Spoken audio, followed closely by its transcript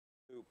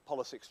to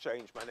Policy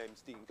Exchange. My name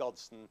is Dean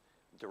Godson,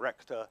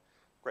 Director.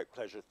 Great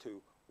pleasure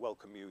to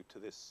welcome you to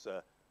this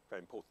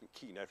very important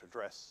keynote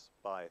address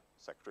by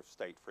Secretary of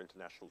State for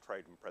International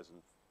Trade and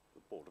President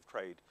of the Board of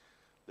Trade,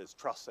 Liz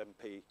Truss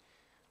MP.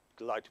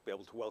 Delighted to be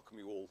able to welcome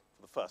you all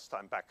for the first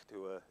time back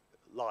to a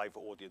live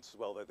audience as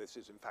well, though this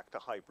is in fact a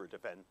hybrid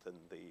event, and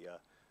the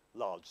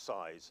large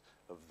size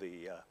of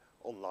the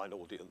online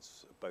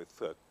audience,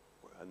 both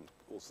and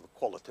also the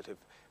qualitative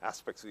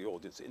aspects of the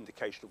audience,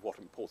 indication of what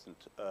important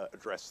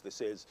address this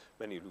is.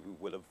 Many of you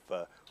will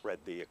have read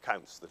the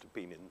accounts that have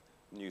been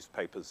in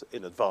newspapers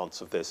in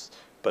advance of this,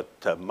 but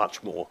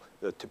much more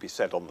to be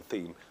said on the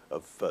theme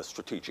of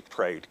strategic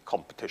trade,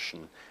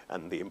 competition,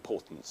 and the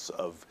importance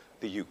of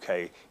the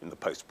UK in the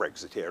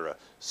post-Brexit era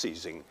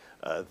seizing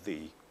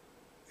the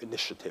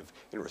initiative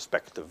in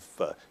respect of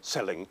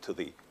selling to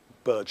the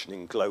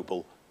burgeoning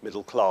global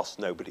middle class.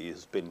 Nobody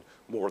has been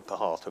more at the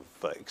heart of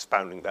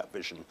expounding that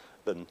vision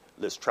than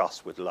Liz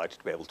Truss. We're delighted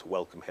to be able to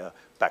welcome her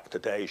back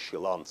today.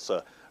 She'll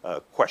answer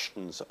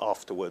questions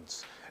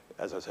afterwards.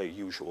 As I say,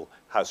 usual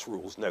house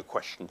rules, no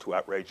question too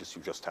outrageous.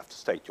 You just have to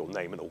state your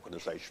name and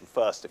organisation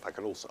first. If I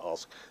can also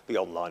ask the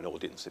online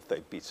audience if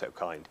they'd be so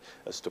kind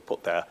as to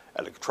put their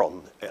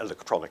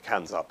electronic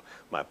hands up.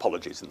 My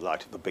apologies in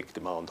light of the big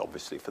demand,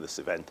 obviously, for this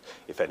event.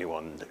 If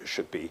anyone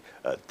should be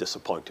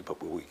disappointed,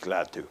 but we'll be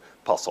glad to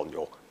pass on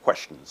your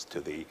questions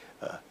to the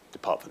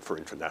Department for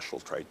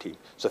International Trade team.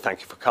 So thank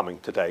you for coming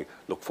today.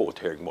 Look forward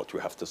to hearing what you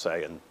have to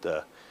say, and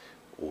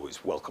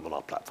always welcome on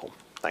our platform.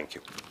 Thank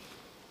you.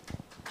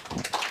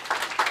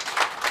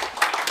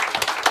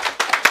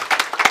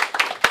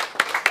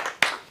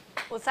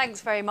 Well,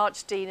 thanks very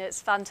much, Dean.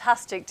 It's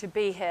fantastic to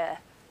be here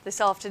this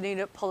afternoon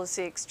at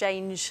Policy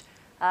Exchange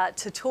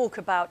to talk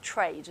about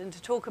trade and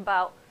to talk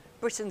about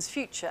Britain's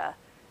future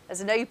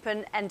as an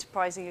open,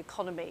 enterprising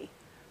economy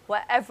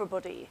where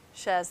everybody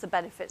shares the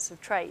benefits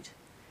of trade.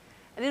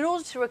 And in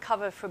order to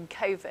recover from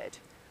COVID,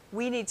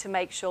 we need to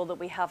make sure that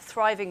we have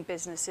thriving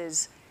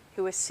businesses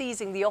who are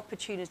seizing the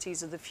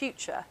opportunities of the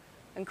future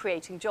and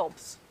creating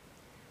jobs.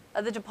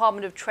 At the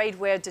Department of Trade,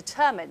 we're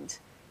determined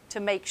to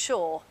make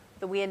sure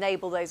that we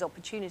enable those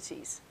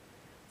opportunities.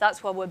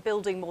 That's why we're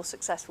building more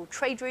successful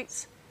trade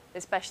routes,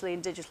 especially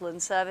in digital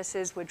and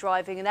services. We're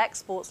driving an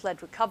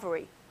exports-led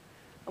recovery,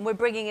 and we're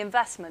bringing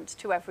investment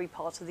to every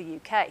part of the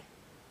UK.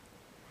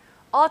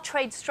 Our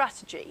trade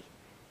strategy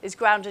is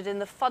grounded in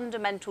the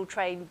fundamental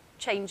trade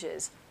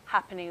changes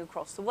happening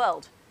across the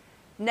world,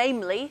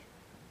 namely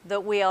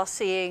that we are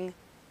seeing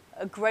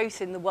a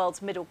growth in the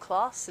world's middle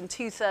class, and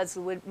 2/3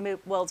 of the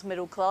world's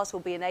middle class will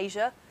be in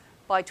Asia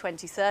by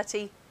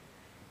 2030.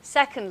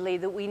 Secondly,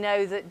 that we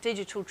know that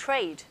digital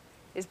trade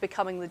is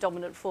becoming the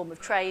dominant form of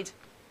trade.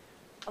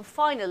 And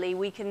finally,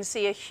 we can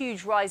see a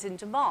huge rise in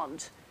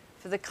demand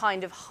for the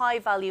kind of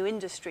high-value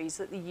industries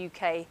that the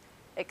UK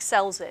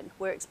excels in.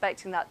 We're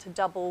expecting that to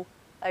double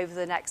over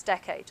the next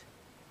decade.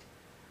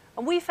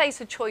 And we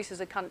face a choice as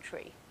a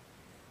country.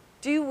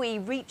 Do we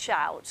reach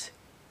out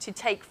to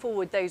take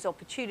forward those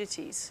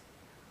opportunities,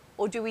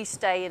 or do we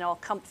stay in our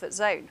comfort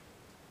zone?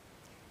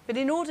 But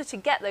in order to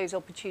get those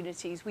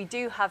opportunities, we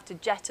do have to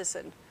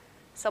jettison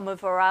some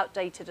of our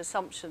outdated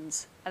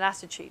assumptions and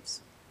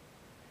attitudes.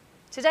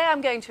 Today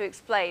I'm going to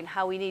explain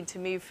how we need to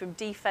move from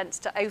defence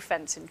to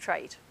offence in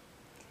trade.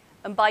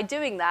 And by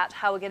doing that,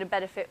 how we're going to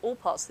benefit all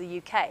parts of the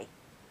UK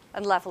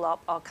and level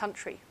up our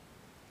country.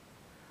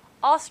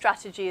 Our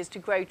strategy is to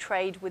grow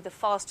trade with the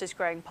fastest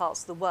growing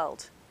parts of the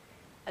world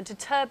and to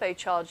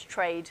turbocharge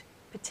trade,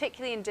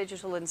 particularly in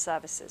digital and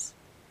services.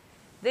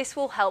 This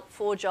will help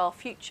forge our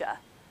future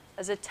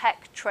as a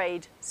tech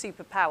trade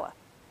superpower.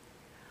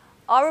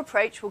 Our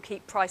approach will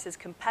keep prices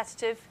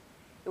competitive,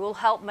 it will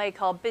help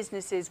make our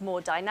businesses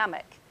more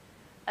dynamic,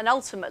 and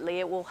ultimately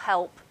it will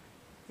help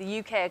the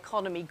UK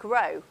economy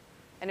grow,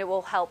 and it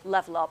will help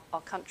level up our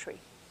country.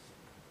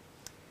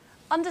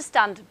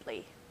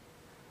 Understandably,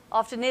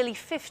 after nearly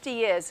 50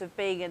 years of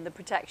being in the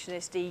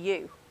protectionist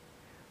EU,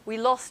 we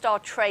lost our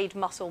trade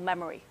muscle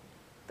memory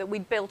that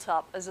we'd built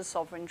up as a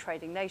sovereign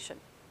trading nation.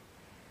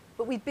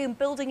 But we've been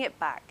building it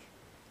back,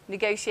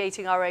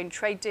 negotiating our own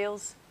trade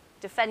deals,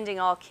 defending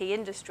our key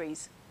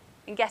industries,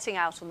 and getting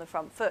out on the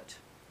front foot.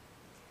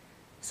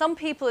 Some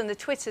people in the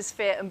Twitter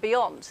sphere and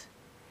beyond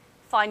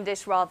find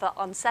this rather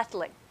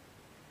unsettling.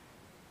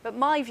 But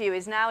my view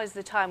is now is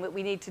the time that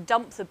we need to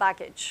dump the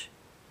baggage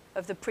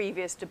of the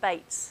previous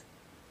debates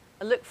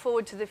and look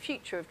forward to the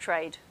future of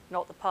trade,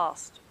 not the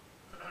past.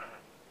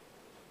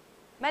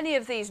 Many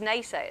of these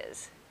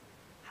naysayers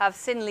have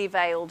thinly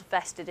veiled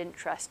vested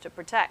interests to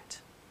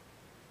protect.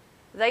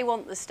 They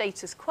want the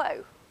status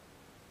quo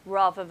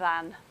rather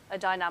than a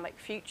dynamic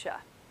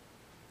future.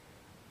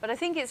 But I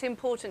think it's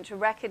important to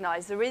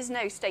recognise there is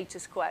no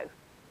status quo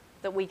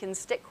that we can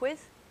stick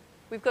with.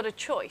 We've got a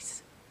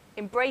choice: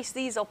 embrace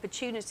these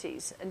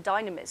opportunities and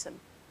dynamism,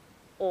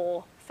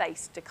 or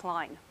face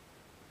decline.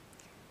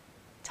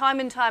 Time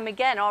and time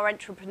again, our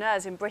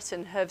entrepreneurs in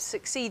Britain have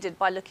succeeded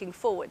by looking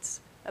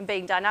forwards and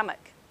being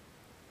dynamic.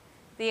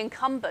 The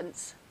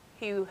incumbents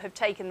who have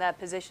taken their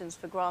positions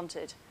for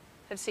granted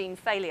have seen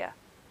failure.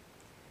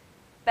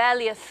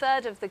 Barely a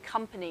third of the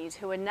companies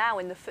who are now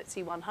in the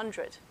FTSE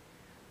 100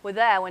 were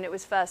there when it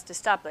was first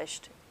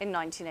established in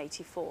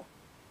 1984.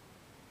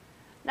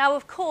 Now,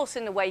 of course,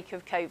 in the wake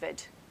of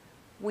COVID,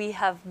 we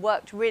have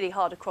worked really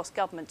hard across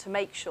government to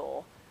make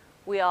sure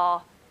we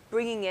are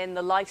bringing in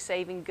the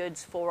life-saving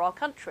goods for our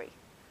country.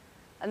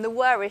 And there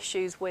were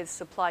issues with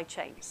supply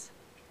chains.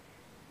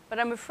 But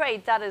I'm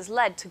afraid that has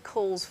led to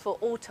calls for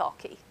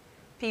autarky,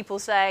 people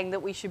saying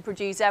that we should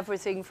produce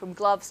everything from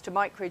gloves to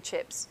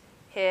microchips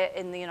here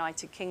in the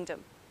United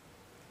Kingdom.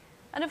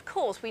 And of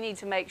course, we need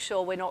to make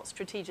sure we're not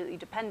strategically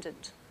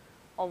dependent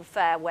on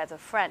fair weather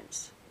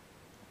friends.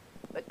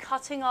 But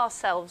cutting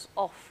ourselves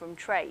off from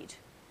trade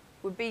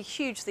would be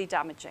hugely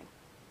damaging.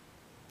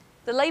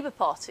 The Labour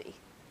Party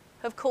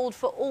have called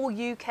for all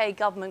UK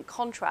government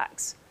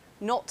contracts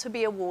not to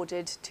be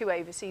awarded to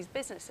overseas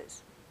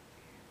businesses.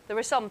 There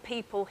are some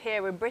people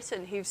here in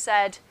Britain who've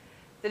said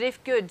that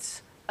if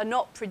goods are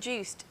not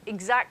produced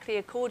exactly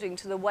according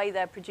to the way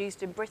they're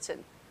produced in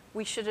Britain,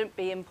 we shouldn't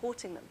be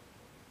importing them.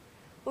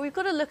 But we've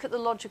got to look at the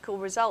logical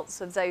results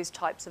of those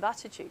types of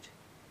attitude.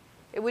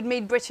 It would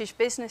mean British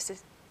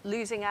businesses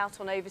losing out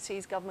on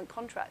overseas government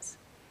contracts.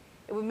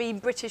 It would mean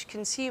British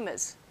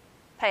consumers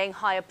paying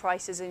higher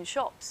prices in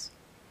shops.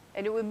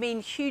 And it would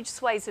mean huge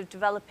swathes of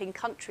developing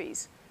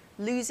countries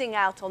losing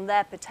out on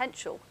their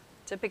potential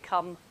to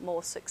become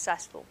more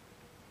successful.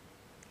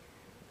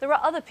 There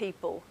are other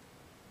people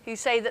who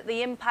say that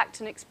the impact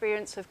and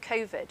experience of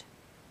COVID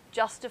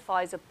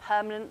justifies a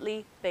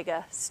permanently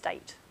bigger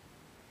state.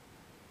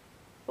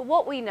 But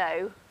what we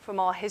know from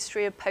our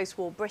history of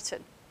post-war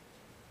Britain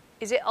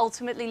is it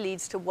ultimately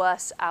leads to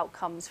worse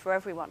outcomes for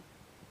everyone.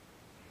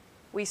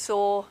 We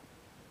saw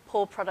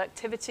poor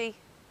productivity,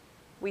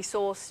 we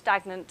saw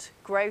stagnant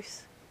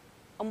growth,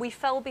 and we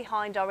fell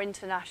behind our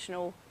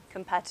international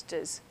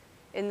competitors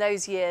in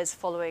those years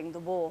following the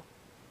war.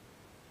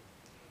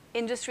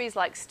 Industries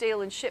like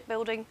steel and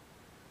shipbuilding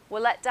were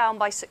let down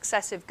by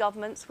successive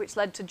governments, which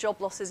led to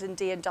job losses and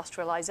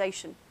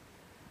deindustrialisation,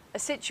 a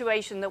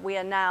situation that we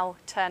are now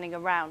turning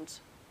around.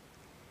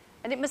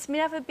 And it must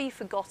never be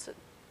forgotten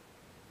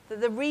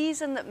that the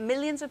reason that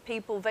millions of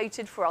people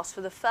voted for us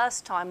for the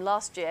first time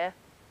last year,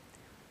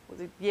 or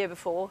the year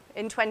before,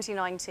 in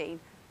 2019,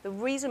 the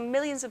reason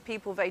millions of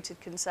people voted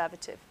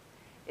Conservative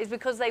is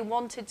because they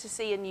wanted to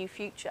see a new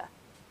future.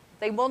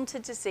 They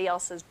wanted to see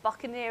us as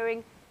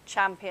buccaneering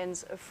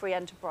champions of free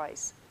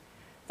enterprise.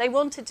 They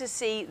wanted to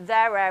see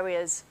their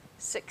areas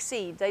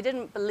succeed. They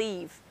didn't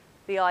believe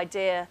the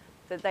idea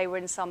that they were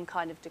in some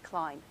kind of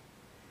decline.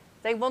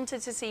 They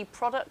wanted to see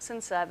products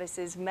and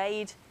services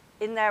made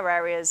in their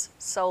areas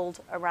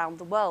sold around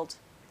the world.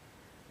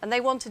 And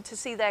they wanted to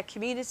see their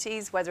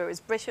communities, whether it was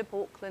Bishop,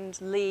 Auckland,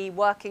 Leigh,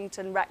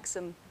 Workington,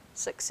 Wrexham,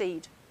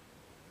 succeed.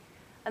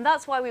 And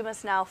that's why we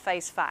must now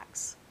face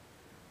facts.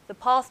 The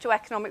path to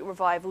economic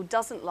revival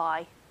doesn't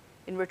lie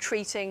in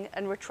retreating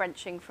and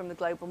retrenching from the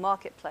global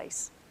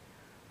marketplace,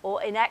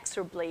 or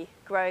inexorably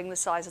growing the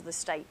size of the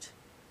state.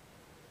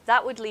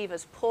 That would leave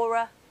us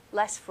poorer,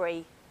 less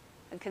free,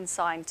 and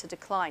consigned to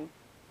decline.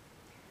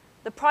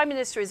 The Prime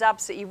Minister is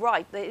absolutely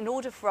right that in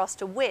order for us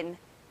to win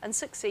and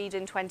succeed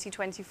in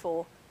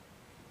 2024,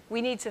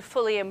 we need to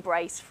fully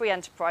embrace free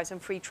enterprise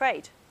and free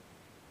trade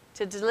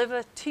to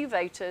deliver to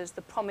voters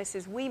the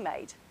promises we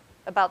made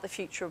about the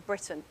future of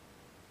Britain.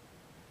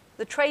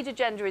 The trade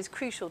agenda is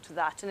crucial to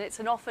that, and it's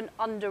an often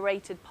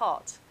underrated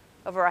part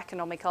of our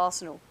economic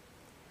arsenal.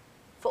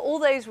 For all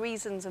those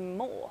reasons and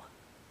more,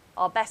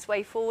 our best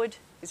way forward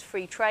is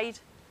free trade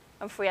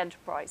and free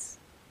enterprise.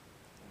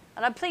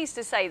 And I'm pleased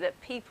to say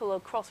that people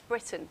across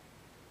Britain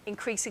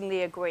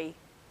increasingly agree.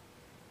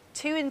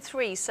 2 in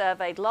 3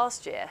 surveyed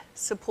last year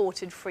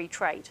supported free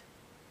trade.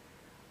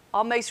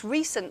 Our most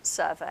recent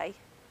survey,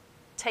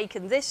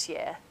 taken this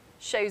year,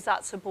 shows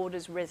that support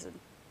has risen.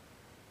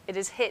 It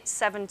has hit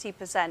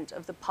 70%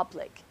 of the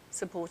public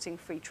supporting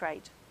free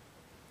trade.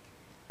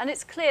 And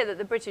it's clear that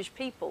the British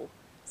people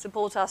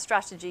support our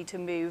strategy to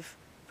move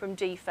from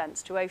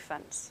defence to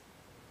offence.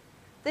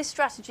 This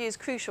strategy is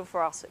crucial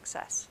for our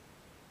success.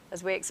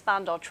 As we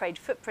expand our trade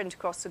footprint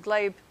across the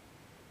globe,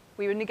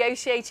 we were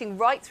negotiating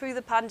right through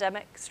the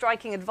pandemic,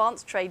 striking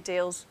advanced trade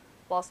deals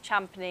whilst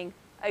championing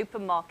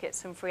open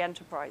markets and free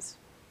enterprise.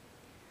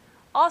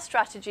 Our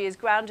strategy is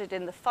grounded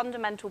in the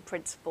fundamental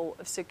principle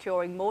of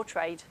securing more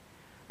trade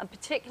and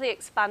particularly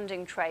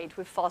expanding trade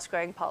with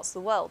fast-growing parts of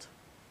the world.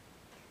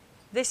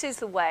 This is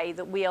the way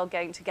that we are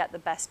going to get the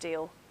best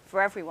deal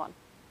for everyone.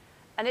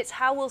 And it's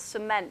how we'll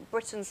cement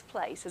Britain's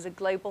place as a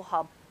global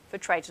hub for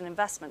trade and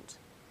investment.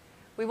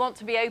 We want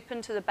to be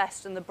open to the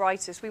best and the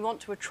brightest. We want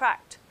to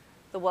attract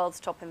the world's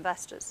top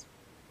investors.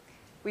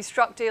 We've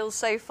struck deals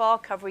so far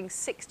covering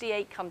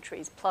 68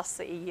 countries plus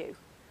the EU,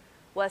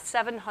 worth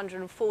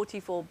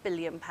 £744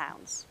 billion.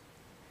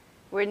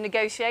 We're in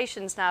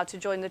negotiations now to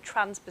join the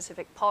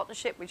Trans-Pacific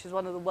Partnership, which is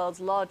one of the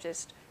world's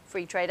largest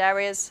free trade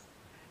areas.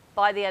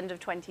 By the end of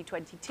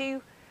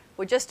 2022,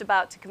 we're just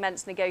about to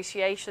commence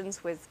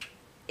negotiations with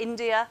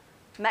India,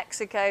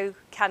 Mexico,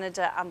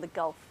 Canada and the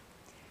Gulf.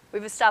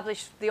 We've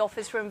established the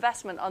Office for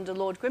Investment under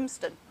Lord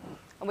Grimston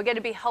And we're going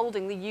to be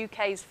holding the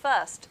UK's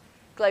first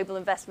Global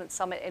Investment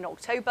Summit in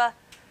October,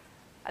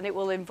 and it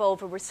will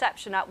involve a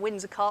reception at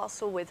Windsor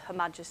Castle with Her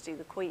Majesty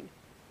the Queen.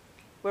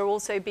 We'll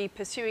also be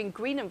pursuing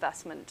green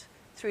investment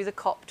through the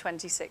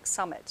COP26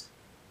 summit.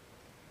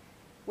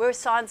 We're a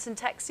science and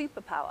tech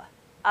superpower,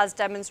 as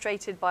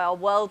demonstrated by our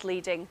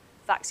world-leading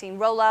vaccine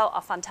rollout,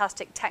 our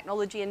fantastic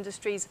technology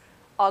industries,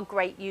 our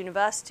great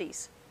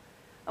universities.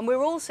 And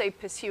we're also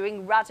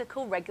pursuing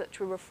radical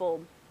regulatory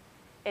reform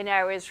in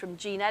areas from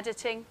gene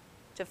editing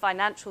to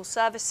financial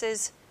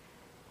services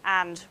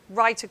and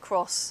right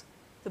across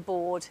the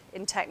board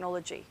in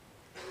technology.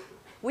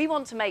 We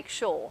want to make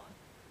sure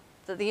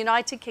that the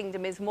United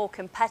Kingdom is more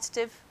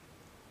competitive,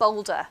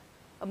 bolder,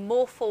 and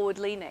more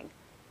forward-leaning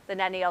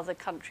than any other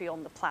country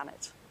on the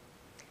planet.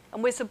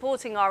 And we're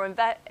supporting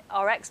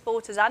our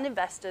exporters and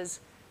investors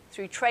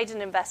through trade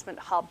and investment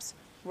hubs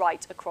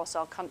right across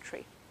our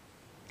country.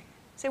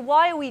 So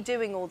why are we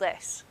doing all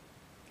this?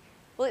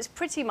 Well, it's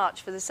pretty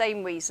much for the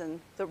same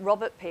reason that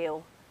Robert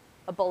Peel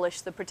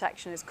abolished the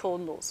protectionist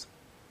Corn Laws.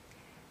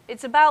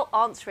 It's about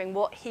answering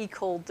what he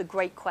called the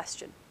great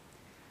question.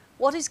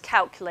 What is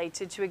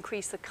calculated to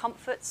increase the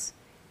comforts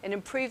and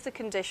improve the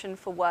condition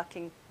for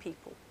working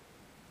people?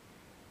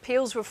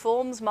 Peel's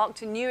reforms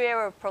marked a new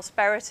era of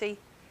prosperity.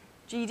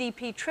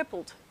 GDP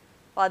tripled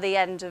by the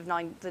end of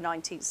the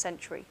 19th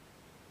century.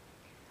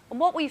 And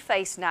what we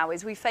face now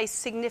is we face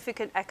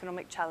significant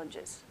economic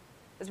challenges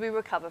as we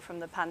recover from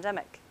the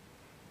pandemic.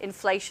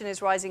 Inflation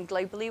is rising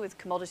globally with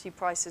commodity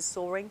prices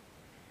soaring,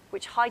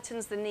 which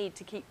heightens the need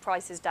to keep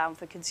prices down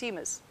for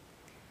consumers.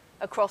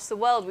 Across the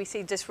world, we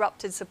see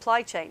disrupted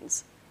supply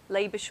chains,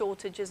 labour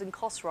shortages and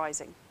costs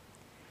rising.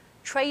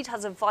 Trade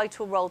has a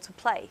vital role to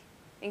play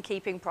in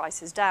keeping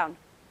prices down.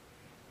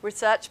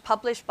 Research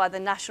published by the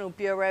National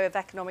Bureau of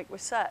Economic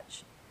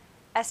Research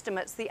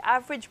estimates the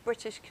average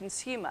British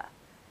consumer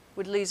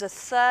would lose a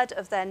third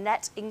of their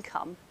net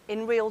income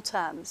in real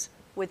terms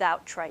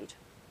without trade.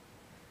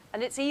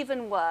 And it's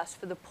even worse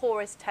for the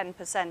poorest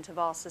 10% of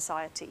our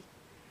society.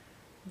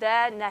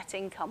 Their net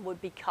income would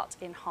be cut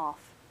in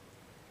half.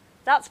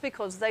 That's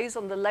because those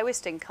on the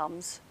lowest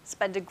incomes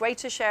spend a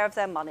greater share of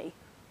their money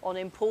on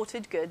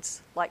imported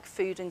goods like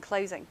food and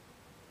clothing.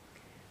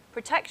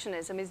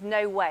 Protectionism is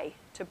no way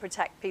to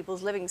protect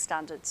people's living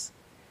standards.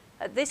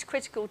 At this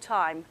critical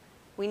time,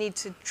 we need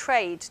to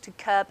trade to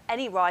curb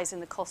any rise in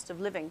the cost of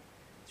living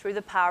through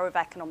the power of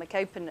economic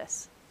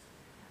openness.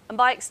 And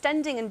by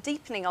extending and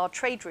deepening our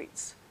trade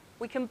routes,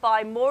 we can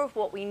buy more of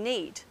what we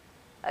need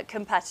at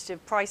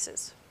competitive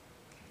prices.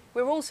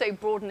 We're also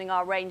broadening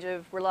our range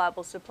of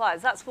reliable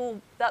suppliers. That's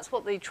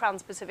what the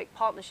Trans-Pacific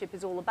Partnership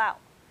is all about.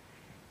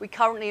 We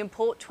currently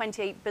import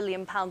 £28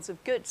 billion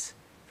of goods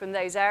from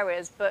those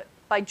areas, but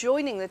by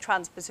joining the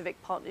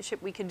Trans-Pacific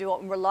Partnership, we can do it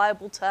on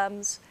reliable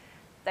terms.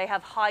 They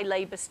have high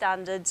labour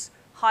standards,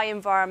 high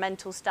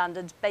environmental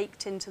standards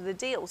baked into the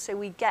deal, so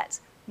we get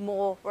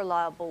more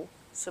reliable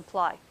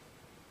supply.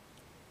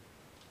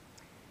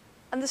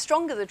 And the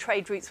stronger the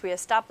trade routes we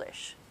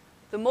establish,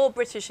 the more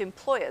British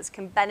employers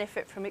can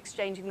benefit from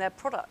exchanging their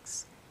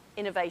products,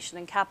 innovation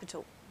and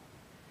capital.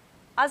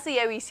 As the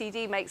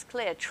OECD makes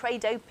clear,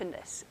 trade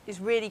openness is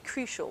really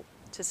crucial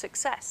to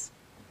success.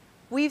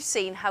 We've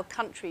seen how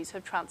countries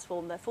have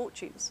transformed their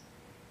fortunes.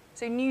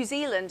 So New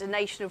Zealand, a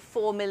nation of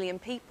 4 million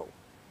people,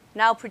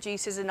 now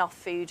produces enough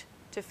food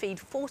to feed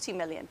 40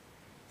 million,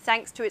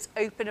 thanks to its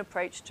open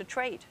approach to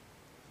trade.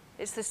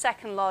 It's the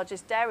second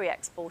largest dairy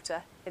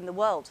exporter in the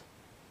world.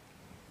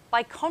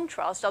 By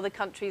contrast, other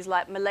countries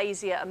like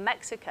Malaysia and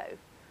Mexico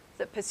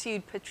that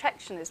pursued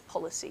protectionist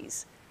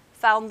policies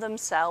found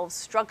themselves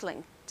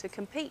struggling to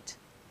compete.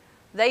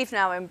 They've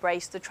now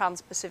embraced the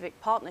Trans-Pacific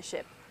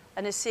Partnership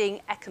and are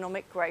seeing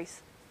economic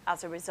growth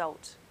as a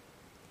result.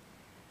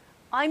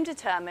 I'm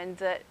determined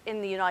that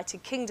in the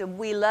United Kingdom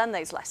we learn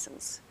those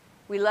lessons.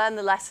 We learn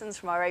the lessons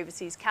from our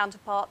overseas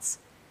counterparts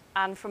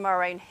and from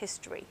our own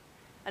history.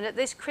 And at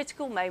this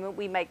critical moment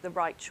we make the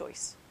right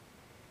choice,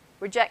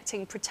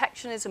 rejecting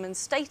protectionism and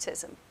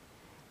statism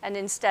and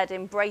instead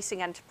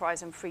embracing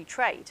enterprise and free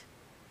trade.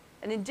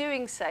 And in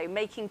doing so,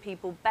 making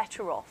people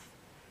better off,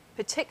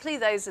 particularly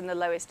those in the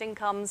lowest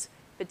incomes,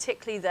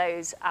 particularly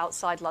those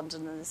outside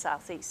London and the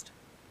South East.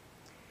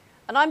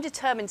 And I'm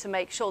determined to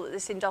make sure that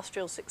this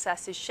industrial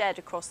success is shared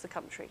across the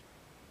country.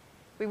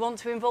 We want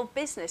to involve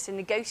business in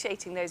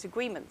negotiating those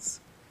agreements,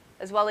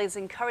 as well as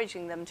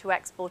encouraging them to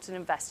export and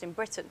invest in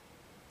Britain.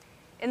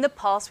 In the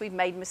past, we've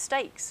made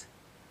mistakes.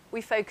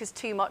 We focused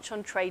too much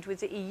on trade with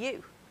the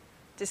EU,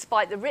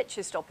 despite the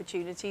richest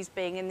opportunities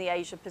being in the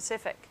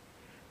Asia-Pacific.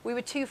 We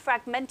were too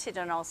fragmented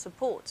in our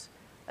support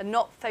and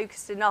not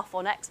focused enough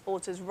on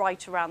exporters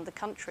right around the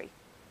country.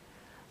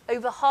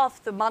 Over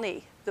half the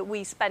money that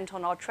we spent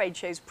on our trade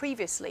shows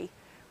previously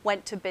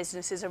went to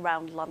businesses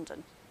around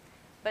London.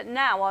 But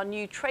now our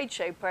new trade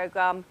show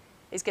programme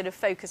is going to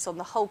focus on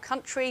the whole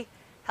country,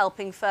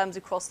 helping firms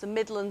across the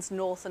Midlands,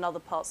 North and other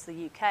parts of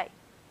the UK.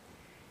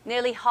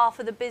 Nearly half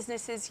of the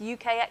businesses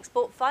UK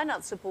Export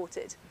Finance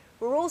supported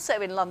were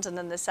also in London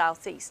and the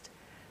South East.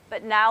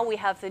 But now we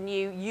have the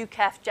new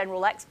UKEF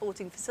General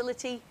Exporting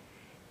Facility,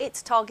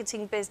 It's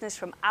targeting business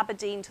from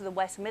Aberdeen to the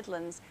West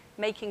Midlands,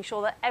 making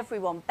sure that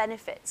everyone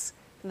benefits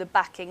from the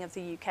backing of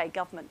the UK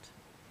government.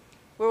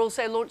 We're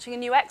also launching a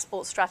new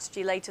export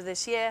strategy later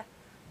this year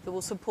that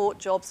will support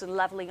jobs and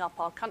levelling up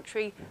our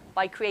country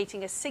by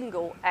creating a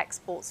single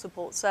export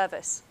support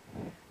service.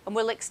 And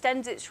we'll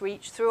extend its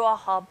reach through our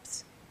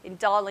hubs in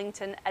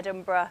Darlington,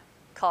 Edinburgh,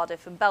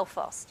 Cardiff and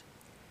Belfast.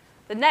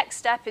 The next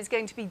step is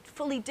going to be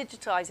fully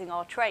digitising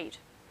our trade.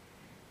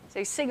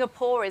 So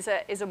Singapore is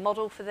a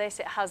model for this.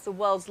 It has the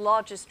world's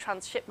largest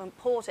transshipment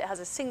port. It has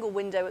a single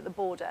window at the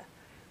border.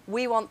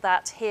 We want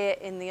that here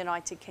in the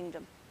United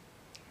Kingdom.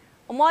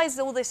 And why is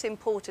all this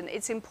important?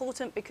 It's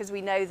important because we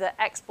know that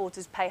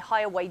exporters pay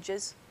higher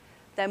wages,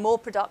 they're more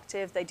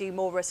productive, they do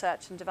more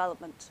research and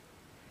development.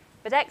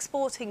 But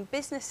exporting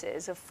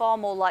businesses are far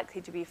more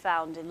likely to be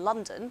found in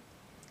London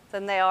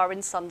than they are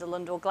in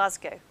Sunderland or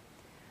Glasgow.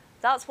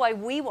 That's why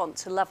we want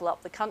to level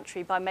up the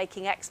country by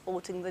making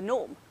exporting the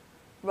norm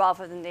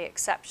rather than the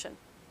exception.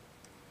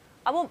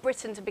 I want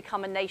Britain to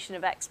become a nation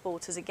of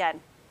exporters again.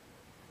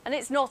 And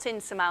it's not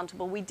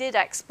insurmountable. We did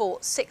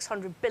export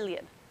 600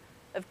 billion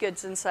of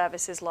goods and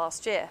services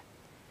last year.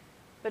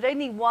 But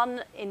only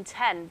 1 in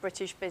 10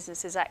 British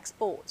businesses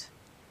export.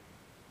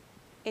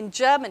 In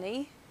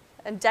Germany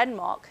and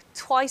Denmark,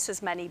 twice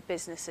as many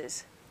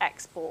businesses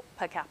export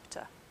per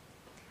capita.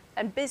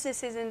 And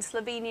businesses in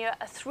Slovenia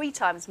are 3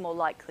 times more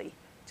likely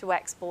to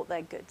export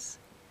their goods.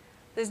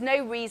 There's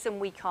no reason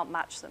we can't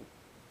match them.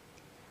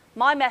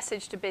 My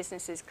message to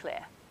business is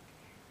clear.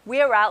 We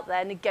are out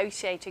there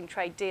negotiating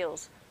trade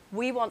deals.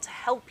 We want to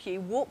help you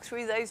walk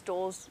through those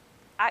doors,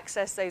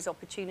 access those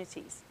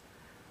opportunities.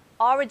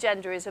 Our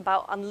agenda is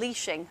about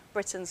unleashing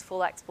Britain's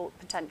full export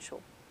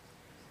potential.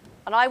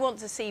 And I want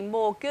to see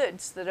more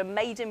goods that are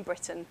made in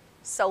Britain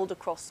sold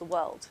across the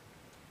world.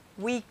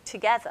 We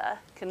together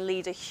can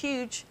lead a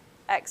huge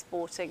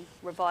exporting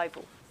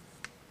revival.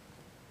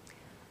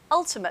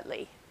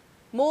 Ultimately,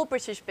 more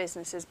British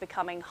businesses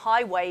becoming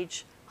high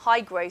wage, high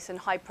growth and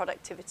high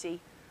productivity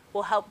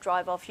will help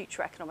drive our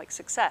future economic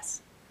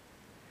success.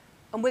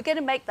 And we're going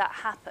to make that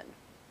happen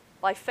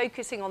by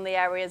focusing on the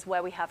areas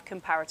where we have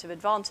comparative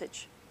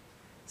advantage.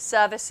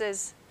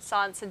 Services,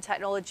 science and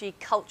technology,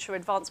 culture,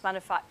 advanced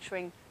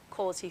manufacturing,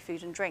 quality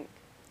food and drink.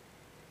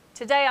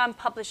 Today I'm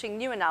publishing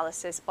new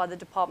analysis by the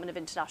Department of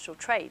International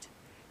Trade,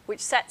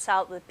 which sets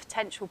out the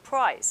potential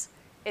prize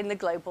in the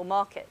global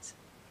market.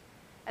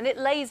 And it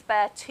lays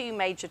bare 2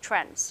 major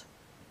trends.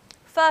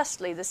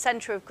 Firstly, the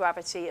centre of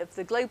gravity of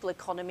the global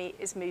economy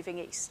is moving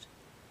east.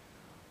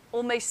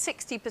 Almost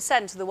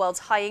 60% of the world's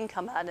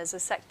high-income earners are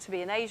set to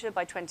be in Asia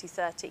by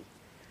 2030.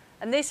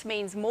 And this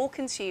means more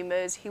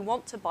consumers who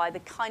want to buy the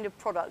kind of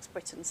products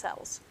Britain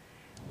sells,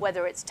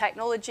 whether it's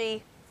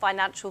technology,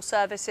 financial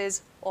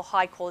services, or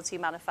high-quality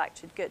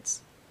manufactured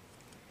goods.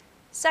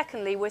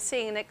 Secondly, we're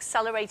seeing an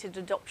accelerated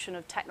adoption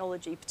of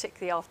technology,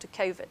 particularly after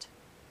COVID.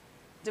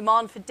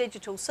 Demand for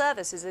digital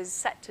services is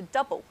set to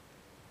double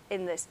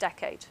in this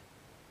decade.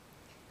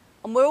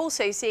 And we're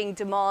also seeing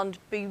demand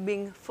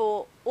booming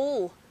for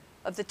all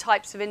of the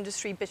types of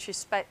industry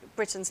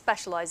Britain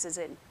specialises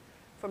in,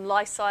 from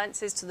life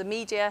sciences to the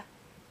media,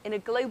 in a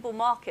global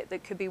market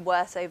that could be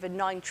worth over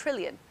 9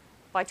 trillion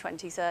by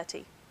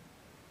 2030.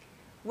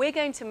 We're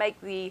going to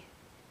make the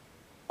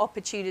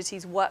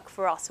opportunities work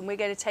for us, and we're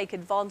going to take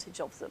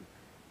advantage of them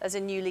as a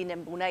newly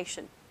nimble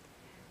nation.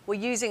 We're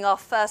using our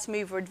first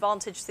mover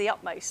advantage to the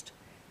utmost.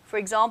 For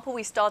example,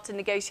 we started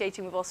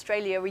negotiating with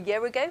Australia a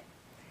year ago,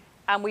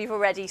 and we've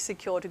already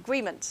secured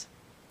agreements.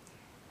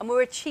 And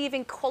we're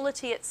achieving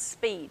quality at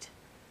speed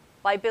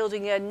by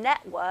building a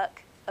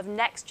network of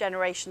next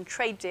generation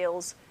trade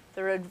deals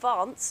that are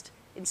advanced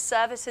in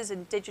services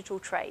and digital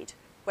trade,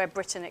 where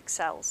Britain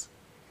excels.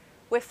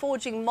 We're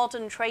forging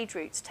modern trade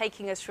routes,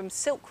 taking us from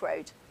Silk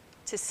Road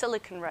to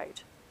Silicon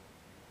Road.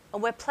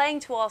 And we're playing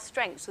to our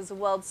strengths as the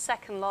world's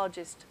 2nd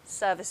largest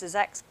services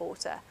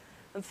exporter,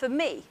 and for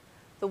me,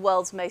 the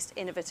world's most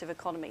innovative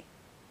economy.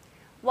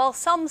 While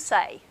some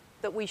say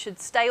that we should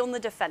stay on the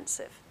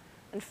defensive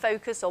and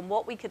focus on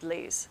what we could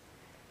lose,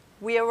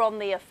 we are on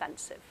the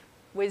offensive.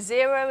 We're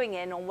zeroing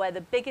in on where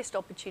the biggest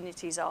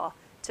opportunities are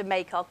to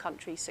make our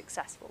country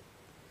successful.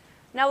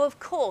 Now, of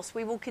course,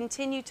 we will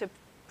continue to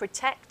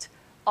protect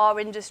our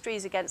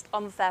industries against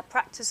unfair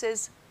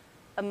practices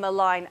and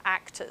malign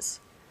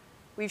actors.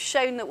 We've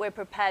shown that we're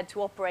prepared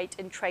to operate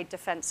in trade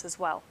defence as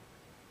well.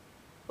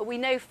 But we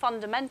know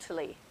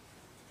fundamentally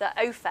that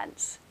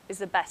offence is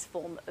the best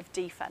form of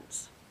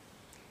defence.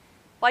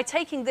 By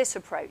taking this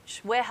approach,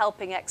 we're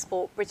helping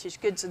export British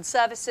goods and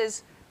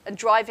services and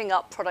driving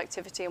up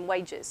productivity and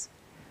wages.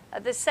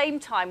 At the same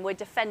time, we're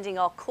defending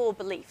our core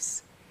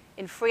beliefs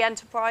in free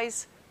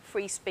enterprise,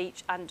 free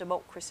speech and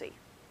democracy.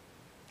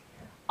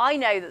 I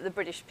know that the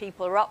British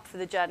people are up for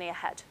the journey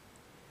ahead.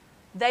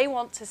 They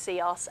want to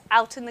see us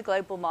out in the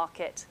global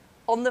market,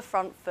 on the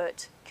front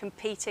foot,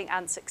 competing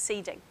and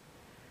succeeding.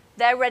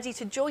 They're ready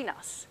to join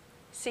us,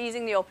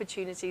 seizing the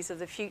opportunities of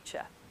the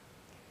future.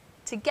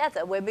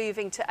 Together, we're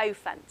moving to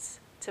Offence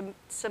to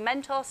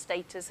cement our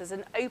status as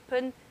an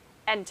open,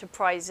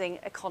 enterprising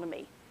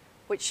economy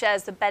which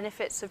shares the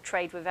benefits of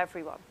trade with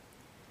everyone.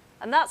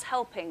 And that's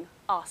helping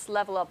us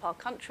level up our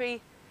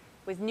country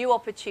with new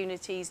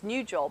opportunities,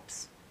 new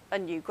jobs,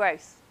 and new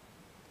growth.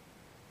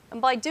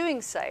 And by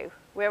doing so,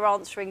 we're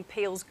answering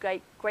Peel's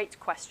great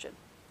question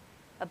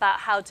about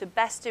how to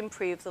best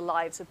improve the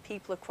lives of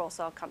people across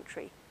our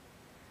country.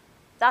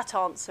 That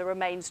answer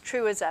remains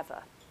true as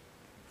ever: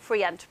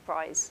 free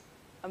enterprise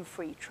and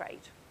free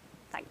trade.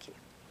 Thank you.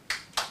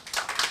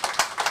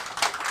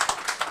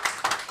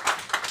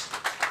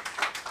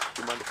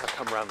 Do you mind if I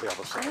come round the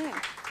other side? Yeah.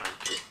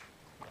 Thank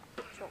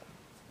you. Sure.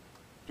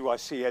 Do I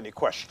see any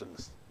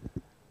questions?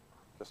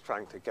 Just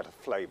trying to get a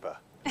flavour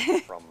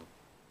from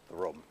the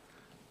room.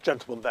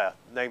 Gentleman there,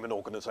 name and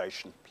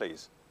organisation,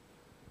 please.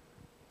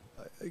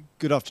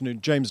 Good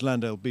afternoon. James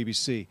Landale,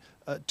 BBC.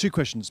 Two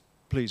questions,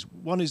 please.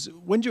 One is,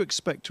 when do you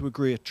expect to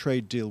agree a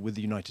trade deal with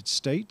the United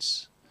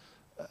States?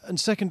 And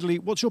secondly,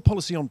 what's your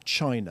policy on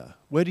China?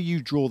 Where do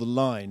you draw the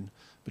line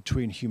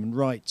between human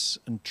rights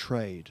and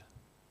trade?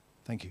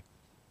 Thank you.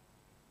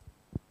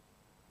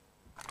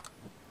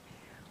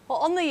 Well,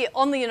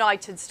 on the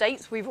United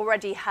States, we've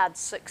already had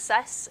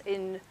success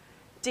in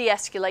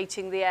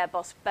de-escalating the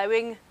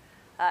Airbus-Boeing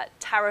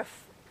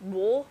tariff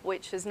war,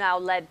 which has now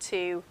led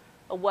to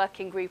a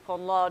working group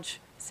on large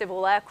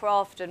civil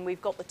aircraft, and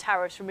we've got the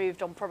tariffs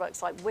removed on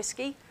products like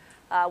whiskey,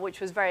 which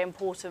was very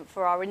important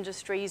for our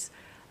industries.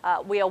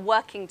 We are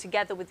working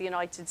together with the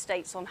United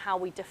States on how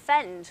we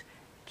defend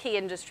key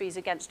industries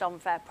against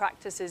unfair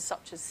practices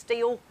such as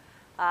steel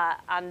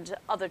and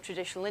other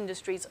traditional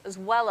industries, as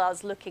well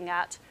as looking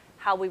at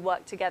how we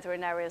work together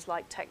in areas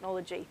like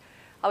technology.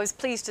 I was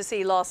pleased to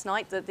see last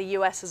night that the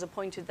US has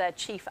appointed their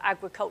chief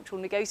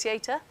agricultural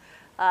negotiator.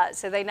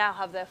 So they now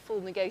have their full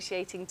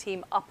negotiating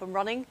team up and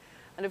running.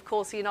 And of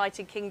course, the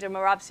United Kingdom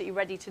are absolutely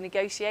ready to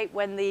negotiate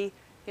when the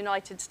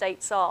United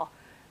States are.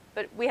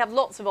 But we have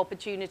lots of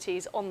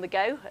opportunities on the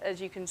go,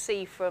 as you can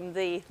see from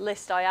the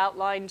list I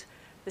outlined: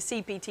 the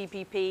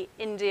CPTPP,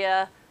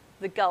 India,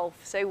 the Gulf.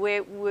 So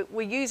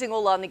we're using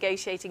all our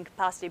negotiating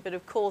capacity, but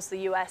of course the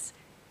US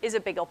is a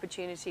big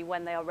opportunity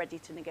when they are ready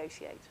to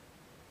negotiate.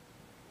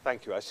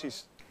 Thank you. I see.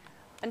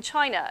 And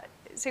China.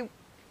 So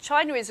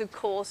China is, of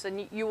course,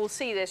 and you will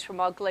see this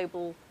from our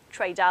global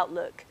trade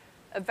outlook,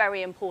 a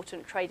very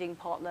important trading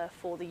partner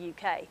for the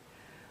UK.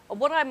 And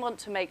what I want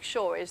to make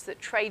sure is that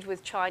trade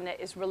with China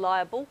is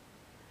reliable,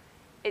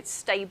 it's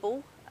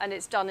stable, and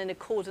it's done in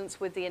accordance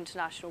with the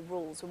international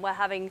rules. And we're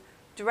having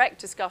direct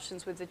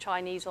discussions with the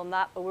Chinese on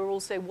that, but we're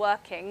also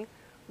working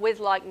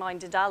with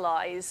like-minded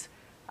allies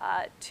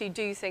to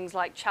do things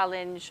like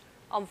challenge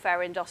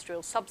unfair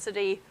industrial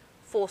subsidy,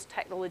 forced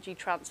technology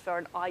transfer,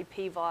 and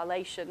IP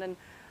violation. And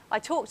I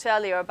talked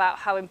earlier about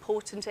how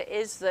important it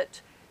is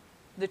that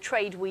the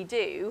trade we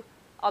do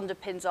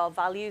underpins our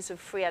values of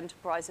free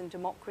enterprise and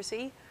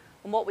democracy.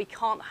 And what we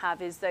can't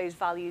have is those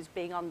values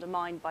being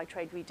undermined by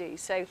trade we do.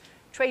 So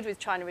trade with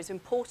China is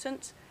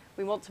important.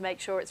 We want to make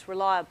sure it's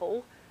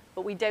reliable,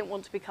 but we don't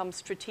want to become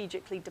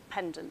strategically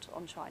dependent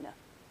on China.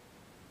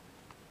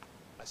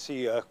 I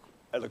see an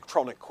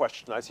electronic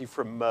question. I see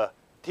from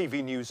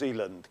TV New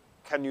Zealand.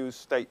 Can you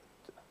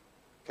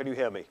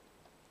hear me?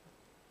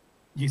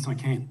 Yes, I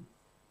can.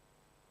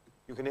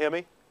 You can hear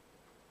me?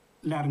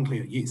 Loud and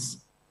clear, yes.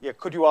 Yeah,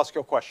 could you ask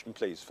your question,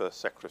 please, for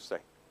Secretary of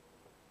State?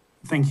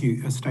 Thank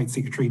you, State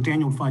Secretary.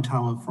 Daniel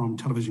Faitawa from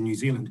Television New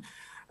Zealand.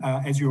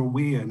 As you're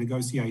aware,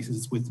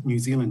 negotiators with New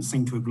Zealand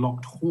seem to have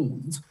locked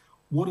horns.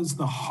 What is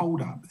the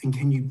hold-up, and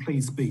can you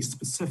please be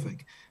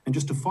specific? And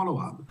just to follow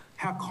up,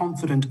 how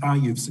confident are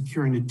you of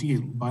securing a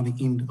deal by the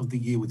end of the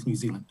year with New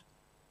Zealand?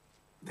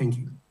 Thank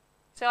you.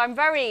 So I'm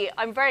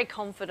very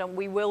confident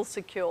we will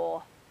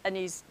secure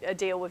a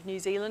deal with New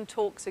Zealand.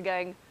 Talks are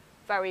going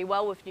very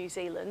well with New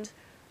Zealand.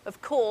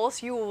 Of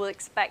course, you will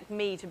expect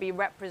me to be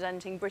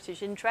representing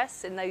British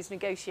interests in those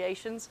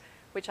negotiations,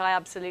 which I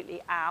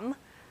absolutely am.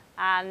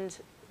 And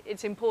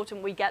it's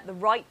important we get the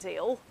right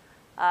deal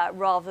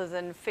rather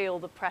than feel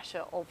the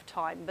pressure of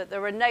time. But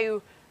there are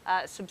no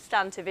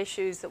substantive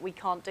issues that we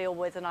can't deal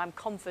with, and I'm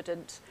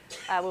confident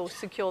we'll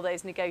secure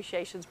those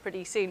negotiations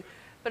pretty soon.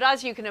 But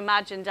as you can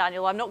imagine,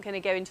 Daniel, I'm not going to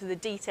go into the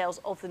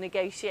details of the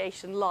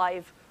negotiation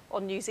live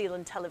on New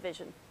Zealand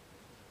television.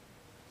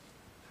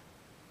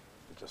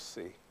 Just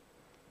see.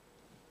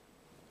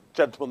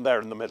 Gentleman there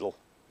in the middle.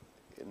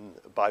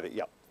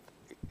 Yeah,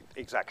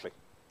 exactly.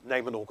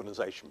 Name and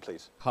organisation,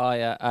 please.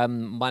 Hi,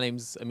 my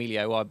name's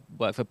Emilio. I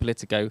work for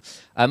Politico.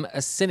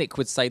 A cynic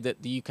would say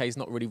that the UK is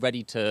not really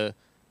ready to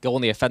go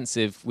on the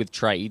offensive with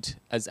trade.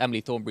 As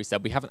Emily Thornberry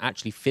said, we haven't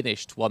actually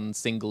finished one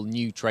single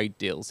new trade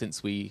deal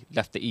since we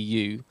left the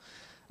EU.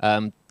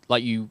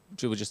 Like you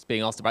were just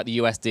being asked about, the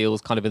US deal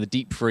is kind of in the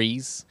deep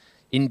freeze.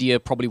 India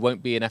probably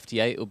won't be an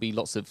FTA. It'll be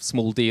lots of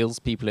small deals.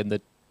 People in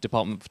the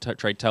Department for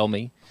Trade tell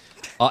me.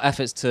 Our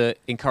efforts to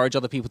encourage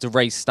other people to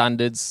raise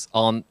standards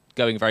aren't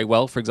going very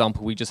well. For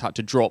example, we just had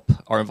to drop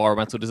our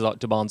environmental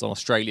demands on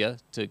Australia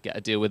to get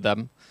a deal with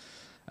them.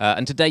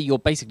 And today you're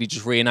basically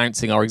just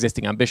re-announcing our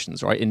existing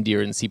ambitions, right? India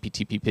and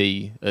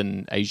CPTPP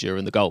and Asia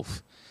and the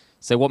Gulf.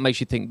 So what makes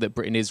you think that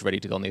Britain is ready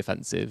to go on the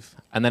offensive?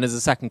 And then as a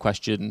second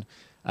question,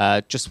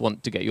 just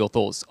want to get your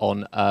thoughts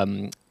on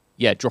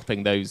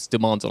dropping those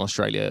demands on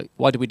Australia.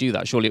 Why did we do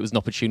that? Surely it was an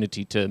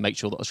opportunity to make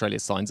sure that Australia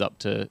signs up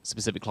to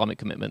specific climate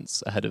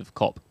commitments ahead of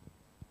COP.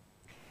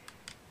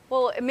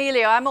 Well,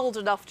 Emilio, I'm old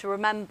enough to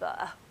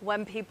remember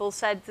when people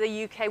said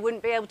the UK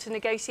wouldn't be able to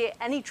negotiate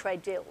any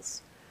trade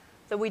deals,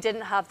 that we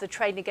didn't have the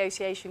trade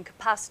negotiation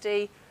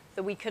capacity,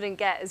 that we couldn't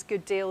get as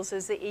good deals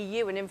as the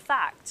EU. And in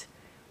fact,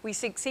 we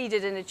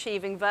succeeded in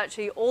achieving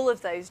virtually all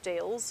of those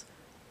deals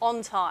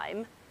on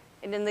time.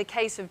 And in the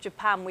case of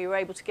Japan, we were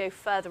able to go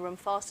further and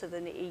faster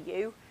than the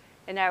EU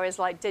in areas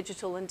like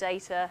digital and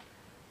data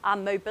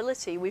and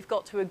mobility. We've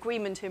got to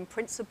agreement in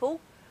principle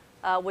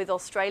with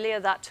Australia.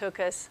 That took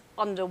us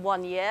under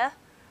 1 year.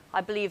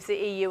 I believe the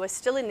EU are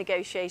still in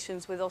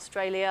negotiations with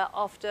Australia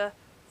after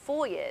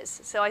 4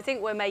 years. So I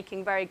think we're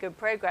making very good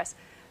progress.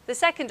 The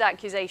second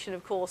accusation,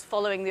 of course,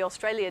 following the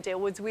Australia deal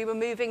was we were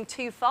moving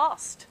too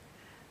fast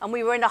and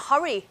we were in a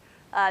hurry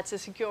to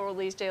secure all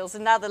these deals.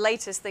 And now the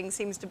latest thing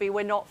seems to be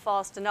we're not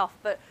fast enough.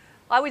 But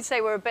I would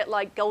say we're a bit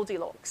like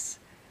Goldilocks.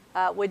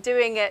 We're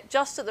doing it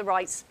just at the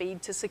right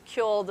speed to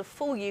secure the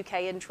full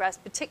UK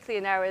interest, particularly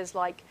in areas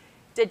like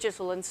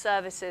digital and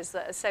services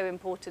that are so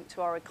important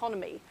to our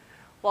economy,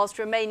 whilst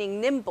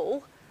remaining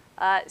nimble,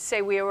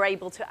 so we are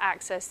able to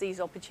access these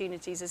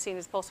opportunities as soon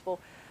as possible.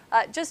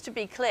 Just to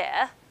be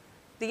clear,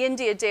 the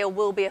India deal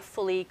will be a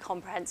fully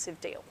comprehensive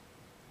deal.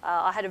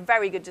 I had a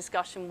very good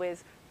discussion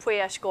with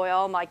Priyesh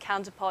Goyal, my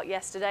counterpart,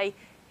 yesterday.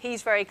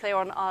 He's very clear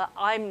on,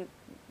 I'm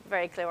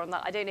very clear on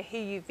that. I don't know who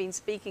you've been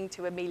speaking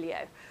to,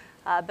 Emilio,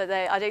 but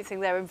I don't think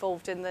they're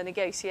involved in the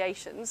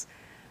negotiations.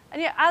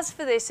 And as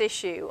for this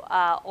issue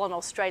on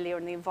Australia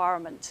and the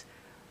environment,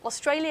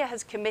 Australia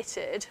has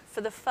committed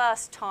for the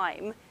first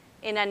time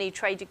in any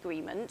trade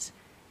agreement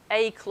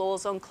a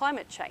clause on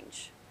climate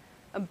change.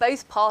 And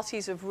both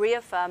parties have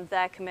reaffirmed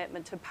their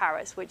commitment to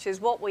Paris, which is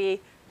what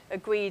we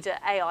agreed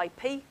at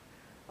AIP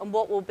and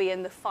what will be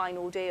in the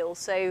final deal.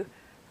 So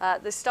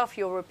the stuff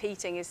you're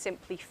repeating is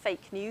simply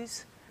fake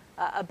news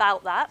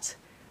about that.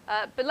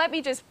 But let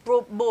me just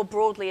more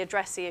broadly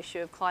address the issue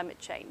of climate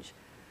change.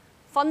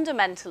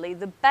 Fundamentally,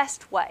 the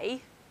best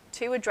way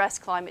to address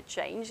climate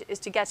change is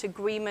to get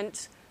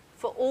agreement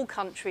for all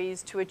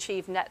countries to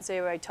achieve net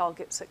zero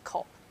targets at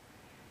COP.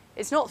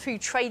 It's not through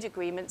trade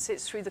agreements,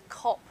 it's through the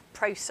COP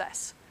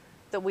process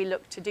that we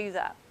look to do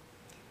that.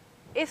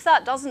 If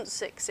that doesn't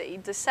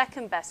succeed, the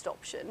second best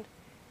option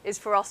is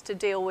for us to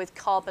deal with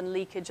carbon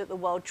leakage at the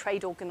World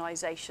Trade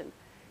Organization,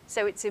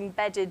 so it's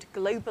embedded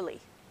globally.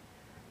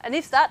 And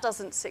if that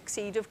doesn't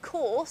succeed, of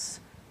course,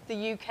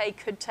 the UK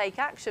could take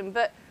action,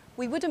 but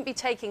we wouldn't be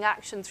taking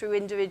action through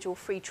individual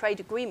free trade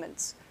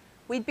agreements.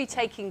 We'd be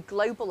taking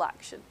global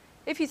action.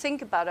 If you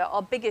think about it,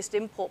 our biggest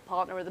import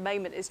partner at the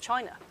moment is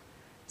China.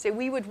 So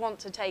we would want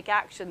to take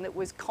action that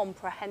was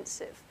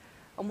comprehensive.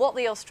 And what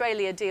the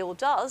Australia deal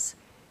does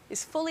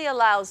is fully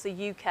allows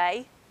the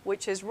UK,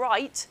 which is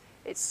right,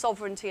 its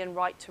sovereignty and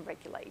right to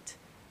regulate.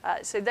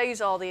 So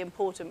those are the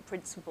important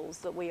principles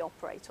that we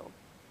operate on.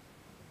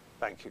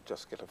 Thank you.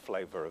 Just get a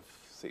flavour of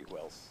see who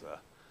else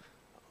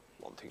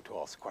wanting to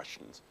ask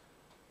questions.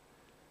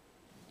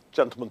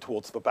 Gentleman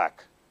towards the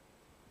back.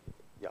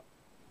 Yeah.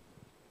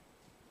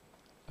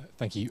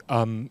 Thank you.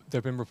 There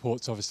have been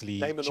reports, obviously,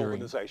 Name and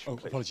organisation,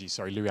 please. Apologies,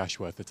 sorry, Louis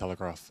Ashworth, The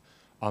Telegraph.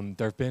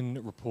 There have been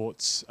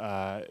reports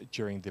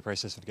during the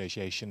process of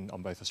negotiation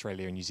on both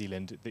Australia and New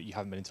Zealand that you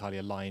haven't been entirely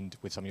aligned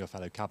with some of your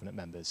fellow cabinet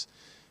members.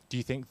 Do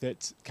you think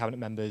that cabinet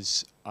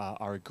members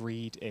are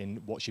agreed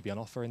in what should be on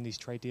offer in these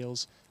trade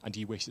deals? And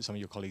do you wish that some of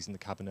your colleagues in the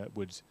cabinet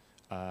would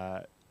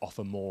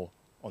offer more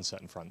on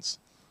certain fronts?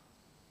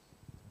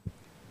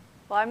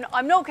 Well,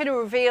 I'm not going to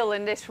reveal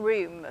in this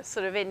room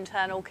sort of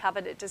internal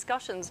cabinet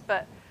discussions,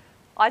 but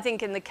I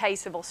think in the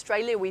case of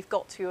Australia, we've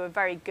got to a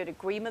very good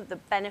agreement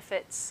that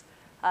benefits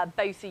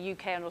both the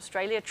UK and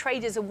Australia.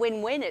 Trade is a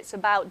win-win. It's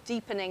about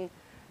deepening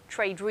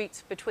trade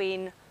routes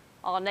between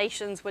our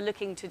nations. We're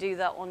looking to do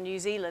that on New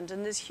Zealand,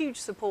 and there's huge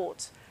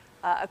support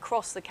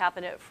across the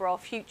cabinet for our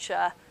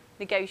future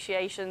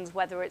negotiations,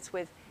 whether it's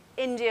with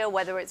India,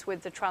 whether it's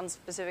with the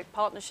Trans-Pacific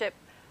Partnership,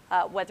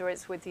 whether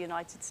it's with the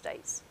United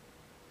States.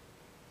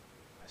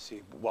 I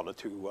see one or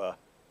two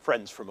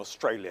friends from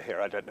Australia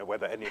here. I don't know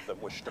whether any of them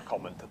wish to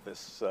comment at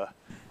this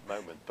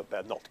moment, but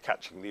they're not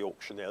catching the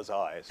auctioneer's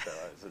eye, so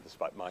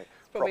despite my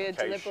probably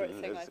provocation. a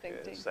deliberate thing, I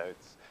think, Dean. So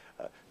it's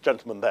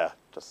gentleman there,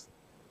 just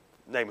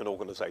name an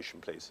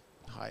organisation, please.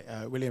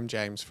 Hi, William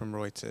James from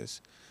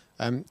Reuters.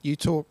 You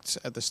talked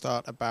at the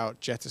start about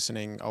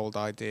jettisoning old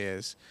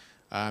ideas.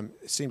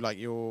 It seemed like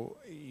you're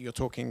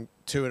talking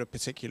to a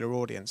particular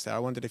audience there. I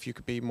wondered if you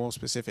could be more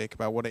specific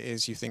about what it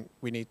is you think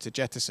we need to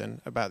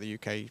jettison about the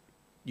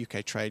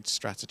UK trade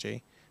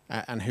strategy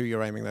and who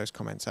you're aiming those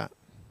comments at.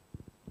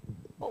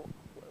 Well,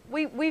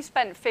 we've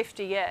spent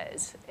 50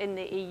 years in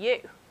the EU,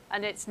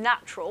 and it's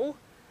natural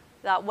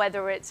that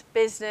whether it's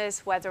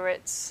business, whether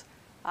it's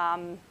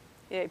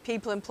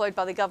people employed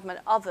by the government,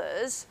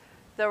 others,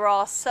 there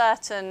are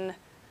certain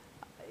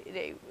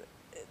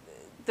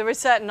there are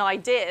certain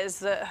ideas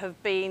that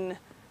have been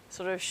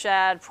sort of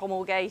shared,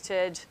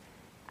 promulgated,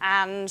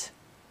 and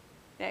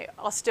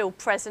are still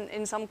present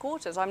in some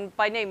quarters. I'm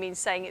by no means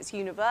saying it's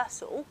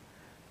universal,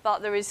 but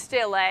there is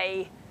still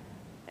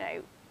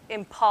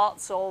in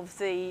parts of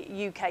the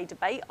UK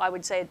debate, I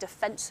would say a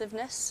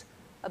defensiveness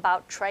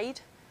about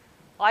trade.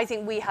 I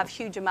think we have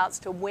huge amounts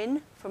to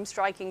win from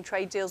striking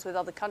trade deals with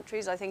other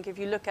countries. I think if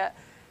you look at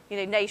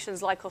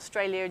nations like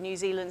Australia, New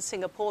Zealand,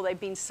 Singapore, they've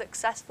been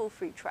successful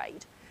through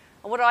trade.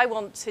 And what I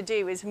want to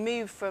do is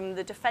move from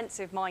the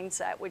defensive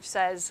mindset, which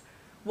says,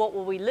 what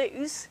will we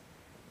lose,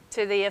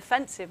 to the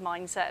offensive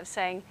mindset of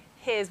saying,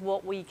 here's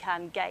what we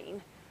can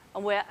gain.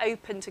 And we're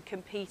open to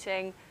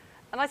competing.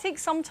 And I think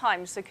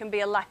sometimes there can be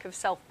a lack of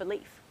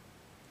self-belief.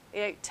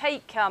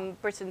 Take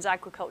Britain's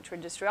agriculture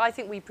industry. I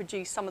think we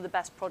produce some of the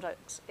best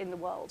products in the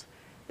world.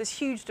 There's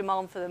huge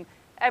demand for them.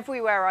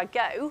 Everywhere I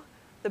go,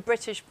 the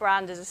British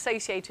brand is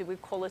associated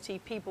with quality.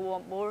 People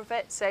want more of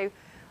it. So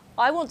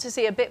I want to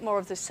see a bit more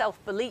of the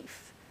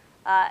self-belief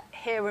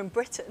here in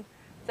Britain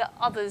that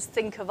others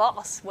think of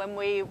us when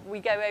we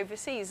go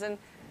overseas. And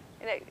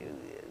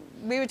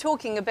we were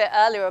talking a bit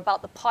earlier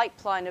about the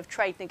pipeline of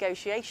trade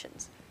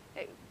negotiations.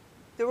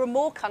 There are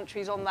more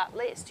countries on that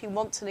list who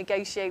want to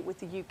negotiate with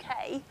the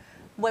UK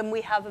when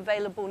we have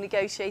available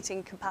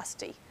negotiating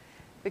capacity,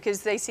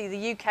 because they see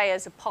the UK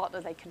as a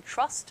partner they can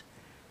trust.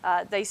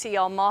 They see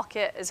our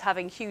market as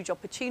having huge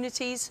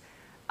opportunities,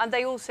 and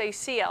they also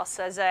see us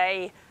as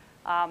a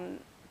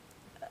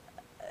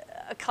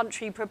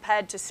country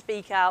prepared to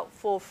speak out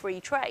for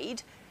free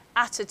trade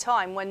at a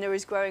time when there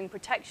is growing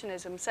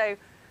protectionism. So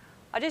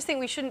I just think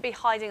we shouldn't be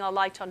hiding our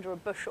light under a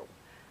bushel.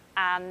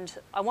 And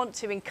I want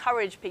to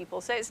encourage people.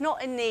 So it's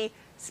not in the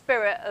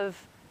spirit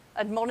of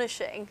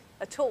admonishing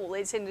at all,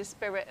 it's in the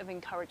spirit of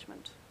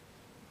encouragement.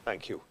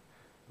 Thank you.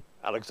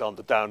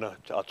 Alexander Downer,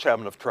 our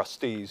Chairman of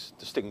Trustees,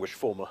 distinguished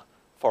former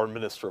Foreign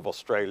Minister of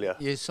Australia.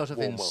 You sort of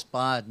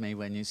inspired me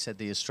when you said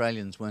the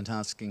Australians weren't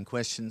asking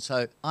questions.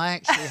 So I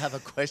actually have a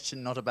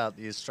question not about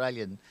the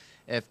Australian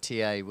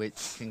FTA,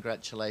 which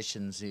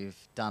congratulations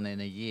you've done in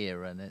a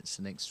year, and it's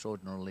an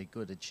extraordinarily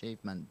good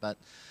achievement, but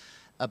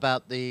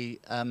about the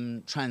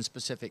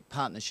Trans-Pacific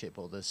Partnership,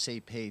 or the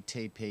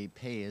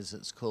CPTPP as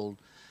it's called.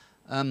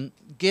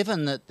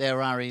 Given that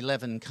there are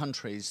 11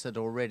 countries that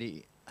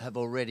have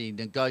already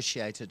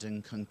negotiated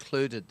and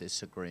concluded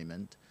this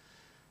agreement,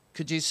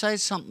 could you say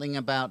something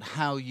about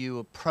how you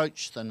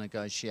approach the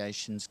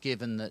negotiations,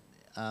 given that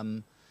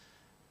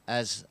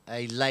as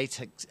a late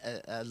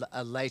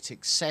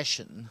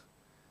accession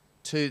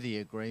to the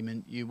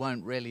agreement, you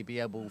won't really be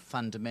able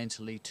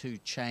fundamentally to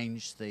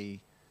change the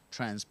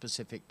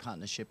Trans-Pacific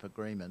Partnership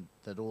Agreement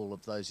that all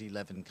of those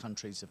 11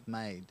 countries have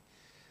made?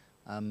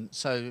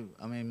 So,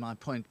 I mean, my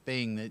point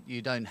being that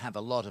you don't have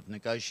a lot of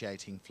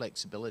negotiating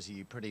flexibility.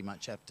 You pretty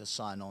much have to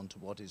sign on to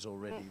what is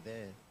already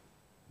there.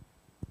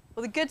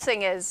 Well, the good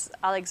thing is,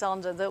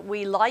 Alexander, that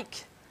we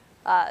like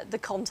the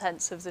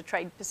contents of the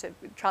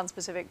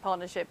Trans-Pacific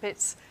Partnership.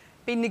 It's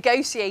been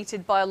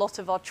negotiated by a lot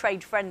of our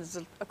trade friends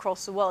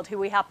across the world who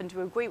we happen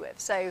to agree with.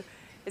 So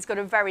it's got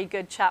a very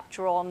good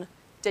chapter on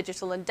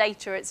digital and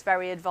data. It's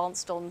very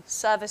advanced on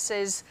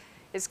services.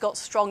 It's got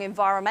strong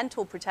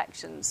environmental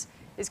protections.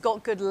 It's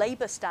got good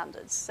labour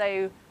standards.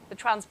 So the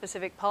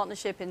Trans-Pacific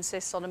Partnership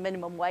insists on a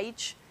minimum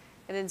wage.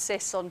 It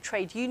insists on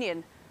trade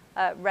union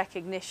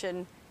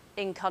recognition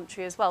in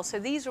country as well. So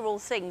these are all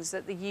things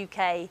that the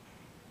UK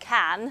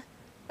can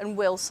and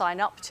will sign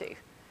up to.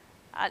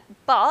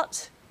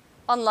 But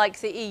unlike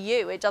the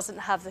EU, it doesn't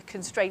have the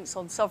constraints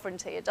on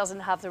sovereignty. It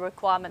doesn't have the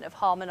requirement of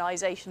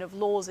harmonisation of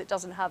laws. It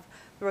doesn't have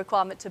the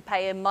requirement to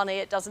pay in money.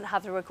 It doesn't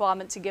have the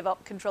requirement to give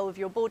up control of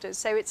your borders.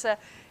 So it's a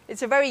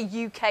very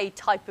UK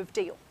type of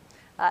deal.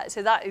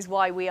 So that is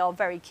why we are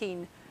very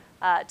keen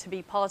to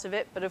be part of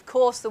it. But of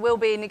course, there will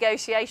be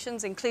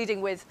negotiations,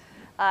 including with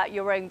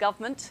your own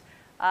government.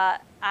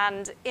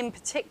 And in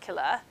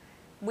particular,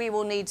 we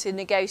will need to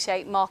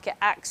negotiate market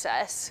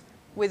access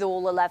with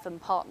all 11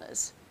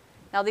 partners.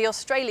 Now, the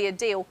Australia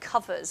deal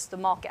covers the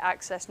market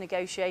access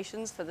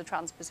negotiations for the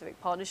Trans-Pacific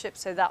Partnership,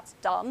 so that's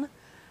done.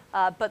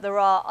 But there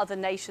are other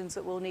nations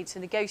that we'll need to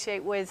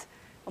negotiate with,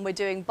 and we're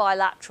doing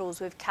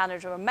bilaterals with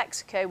Canada and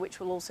Mexico, which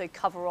will also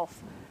cover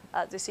off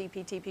the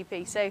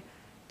CPTPP. So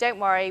don't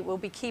worry, we'll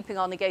be keeping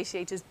our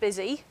negotiators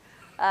busy,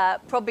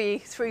 probably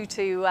through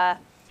to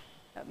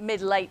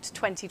mid-late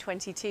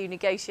 2022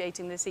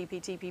 negotiating the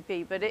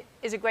CPTPP, but it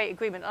is a great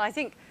agreement. And I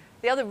think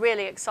the other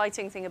really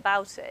exciting thing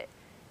about it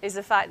is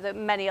the fact that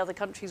many other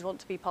countries want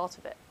to be part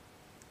of it.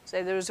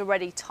 So there is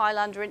already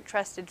Thailand are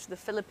interested, the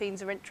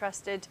Philippines are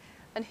interested,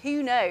 and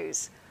who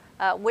knows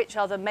which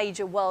other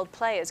major world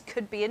players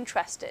could be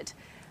interested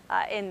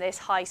in this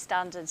high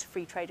standards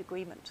free trade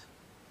agreement.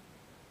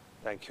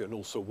 Thank you, and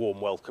also a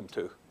warm welcome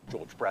to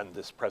George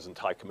Brandis, present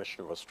High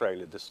Commissioner of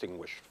Australia,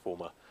 distinguished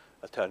former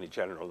Attorney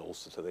General, and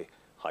also to the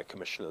High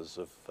Commissioners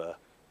of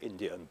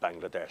India and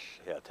Bangladesh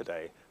here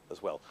today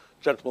as well.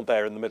 Gentleman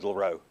there in the middle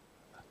row.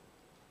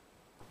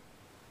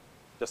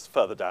 Just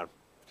further down,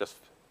 just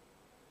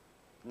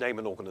name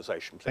and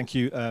organisation, please. Thank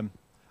you.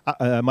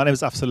 My name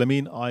is Afzal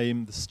Amin.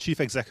 I'm the chief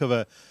exec of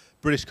a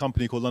British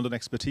company called London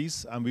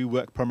Expertise, and we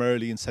work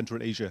primarily in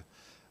Central Asia.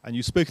 And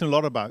you've spoken a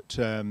lot about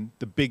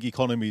the big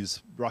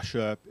economies,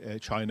 Russia,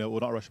 China, or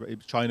not Russia,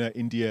 but China,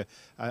 India,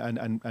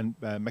 and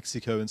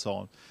Mexico, and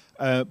so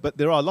on. But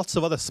there are lots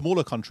of other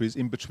smaller countries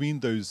in between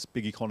those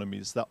big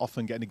economies that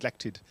often get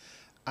neglected.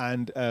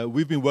 And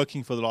we've been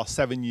working for the last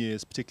 7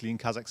 years, particularly in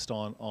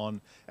Kazakhstan, on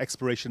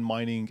exploration,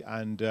 mining,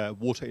 and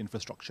water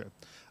infrastructure.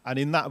 And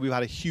in that, we've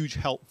had a huge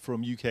help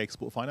from UK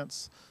Export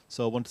Finance.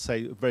 So I want to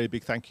say a very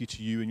big thank you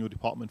to you and your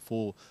department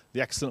for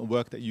the excellent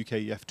work that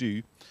UKEF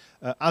do.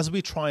 As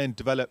we try and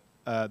develop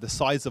the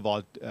size of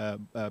our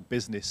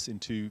business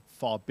into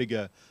far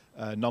bigger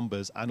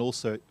numbers and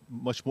also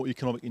much more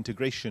economic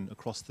integration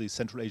across the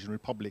Central Asian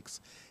republics,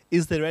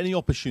 is there any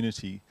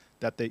opportunity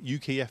that the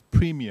UKEF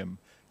premium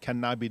can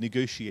now be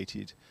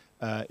negotiated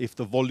if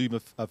the volume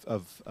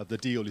of the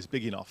deal is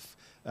big enough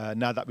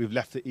now that we've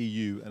left the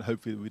EU, and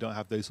hopefully we don't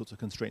have those sorts of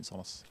constraints on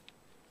us?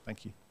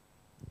 Thank you.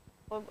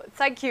 Well,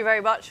 thank you very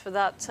much for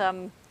that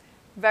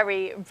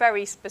very,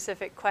 very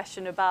specific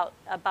question about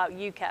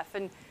UKEF.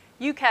 And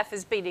UKEF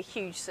has been a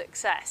huge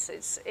success.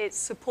 Its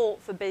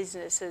support for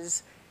business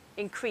has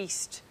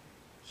increased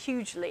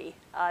hugely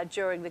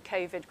during the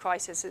COVID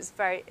crisis.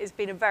 It's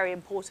been a very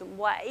important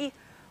way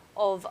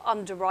of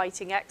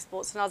underwriting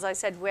exports. And as I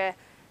said, we're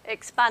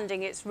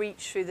expanding its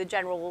reach through the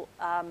general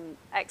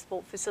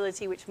export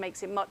facility, which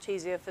makes it much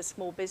easier for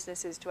small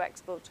businesses to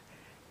export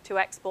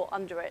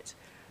under it.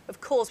 Of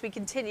course, we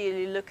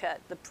continually look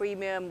at the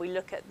premium. We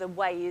look at the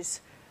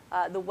ways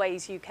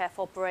UKEF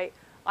operate.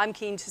 I'm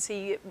keen to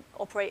see it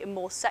operate in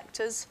more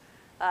sectors.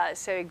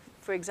 So,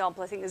 for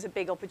example, I think there's a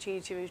big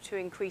opportunity to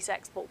increase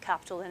export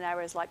capital in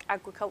areas like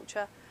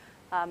agriculture,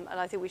 and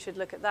I think we should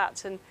look at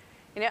that. And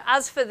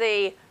as for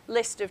the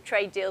list of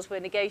trade deals we're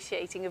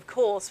negotiating, of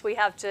course, we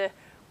have to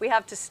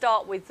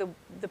start with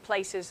the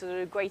places that are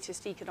the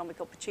greatest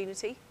economic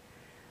opportunity.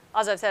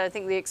 As I've said, I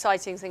think the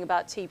exciting thing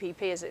about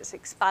TPP is it's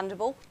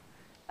expandable.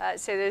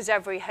 So there's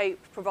every hope,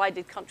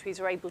 provided countries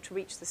are able to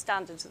reach the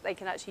standards, that they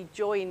can actually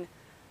join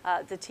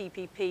the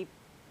TPP,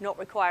 not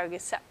requiring a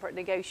separate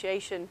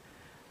negotiation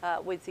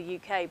with the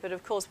UK. But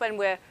of course, when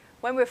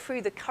we're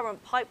through the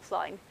current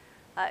pipeline,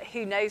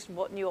 who knows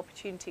what new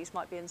opportunities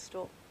might be in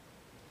store.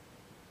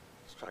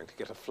 Just trying to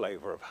get a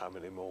flavour of how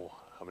many.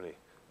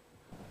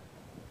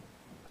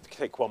 Let's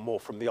take one more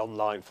from the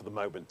online for the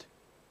moment.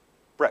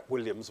 Brett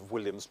Williams of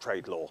Williams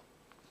Trade Law.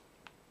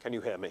 Can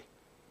you hear me?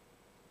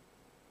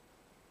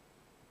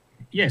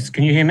 Yes,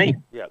 can you hear me?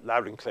 Yeah,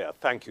 loud and clear.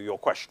 Thank you. Your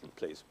question,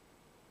 please.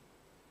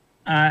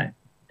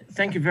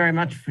 Thank you very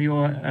much for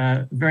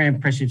your very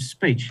impressive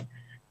speech.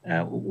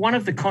 One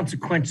of the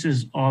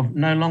consequences of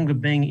no longer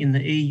being in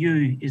the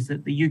EU is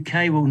that the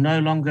UK will no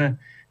longer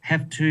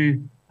have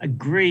to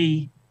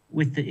agree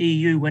with the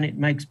EU when it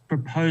makes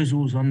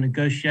proposals on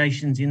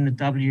negotiations in the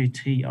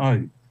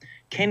WTO.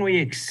 Can we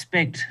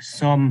expect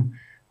some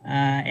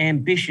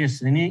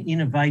ambitious and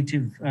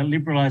innovative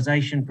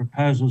liberalisation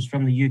proposals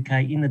from the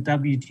UK in the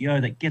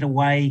WTO that get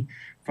away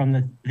from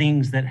the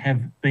things that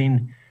have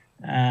been,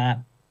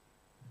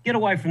 get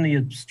away from the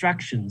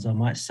obstructions, I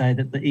might say,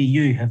 that the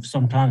EU have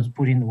sometimes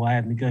put in the way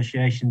of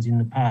negotiations in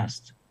the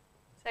past?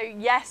 So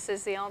yes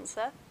is the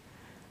answer.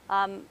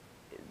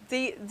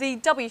 The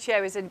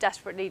WTO is in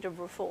desperate need of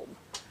reform.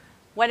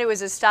 When it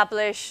was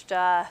established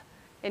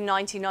in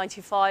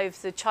 1995,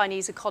 the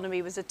Chinese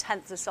economy was a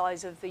tenth the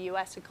size of the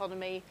US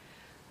economy.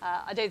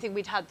 I don't think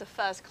we'd had the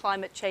first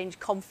climate change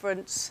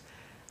conference.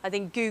 I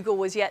think Google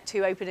was yet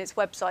to open its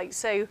website.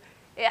 So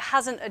it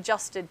hasn't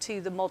adjusted to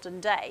the modern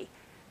day.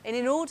 And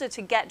in order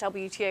to get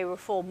WTO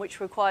reform, which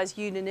requires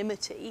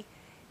unanimity,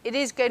 it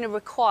is going to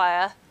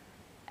require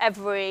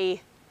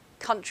every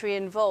country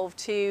involved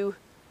to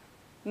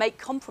make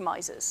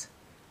compromises.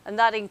 And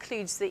that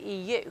includes the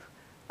EU.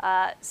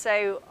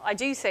 So I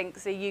do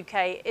think the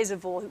UK is a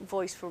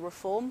voice for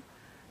reform.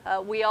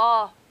 We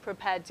are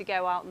prepared to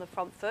go out on the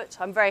front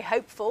foot. I'm very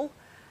hopeful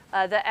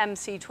that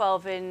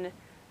MC12 in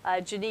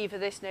Geneva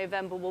this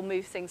November will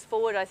move things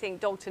forward. I think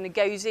Dr.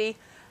 Ngozi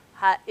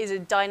is a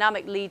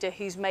dynamic leader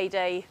who's made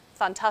a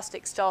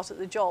fantastic start at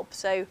the job.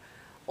 So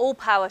all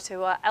power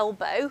to her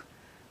elbow.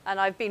 And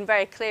I've been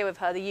very clear with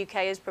her, the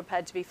UK is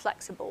prepared to be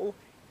flexible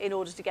in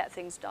order to get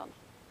things done.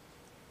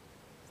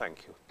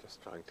 Thank you.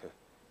 Just trying to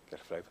get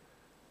a flavour.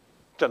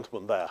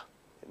 Gentleman there,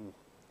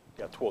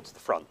 towards the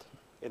front,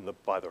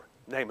 by the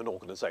name and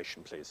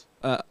organisation, please.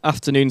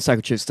 Afternoon,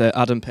 Secretary of State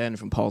Adam Payne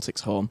from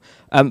Politics Home.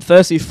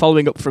 Firstly,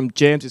 following up from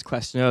James's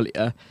question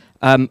earlier,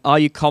 are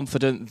you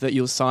confident that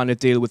you'll sign a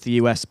deal with the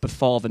US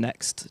before the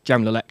next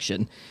general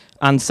election?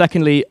 And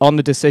secondly, on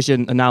the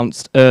decision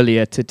announced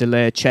earlier to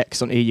delay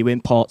checks on EU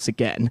imports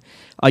again,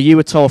 are you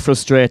at all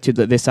frustrated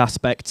that this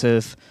aspect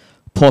of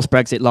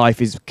post-Brexit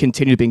life is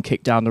continually being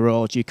kicked down the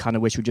road? Do you kind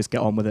of wish we'd just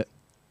get on with it?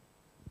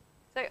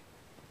 So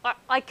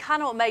I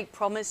cannot make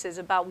promises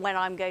about when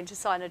I'm going to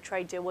sign a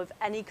trade deal with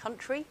any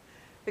country,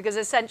 because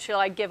essentially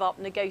I give up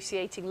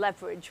negotiating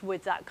leverage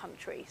with that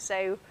country.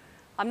 So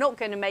I'm not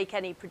going to make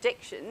any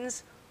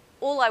predictions.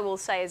 all I will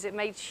say is it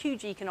makes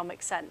huge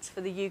economic sense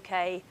for the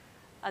UK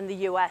and the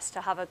US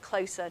to have a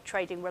closer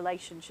trading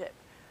relationship.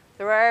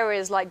 There are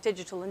areas like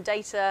digital and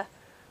data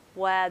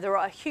where there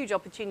are huge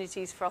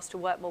opportunities for us to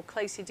work more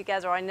closely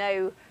together. I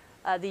know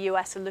the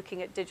US are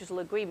looking at digital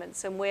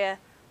agreements, and we're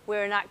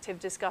in active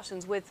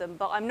discussions with them,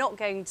 but I'm not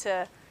going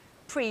to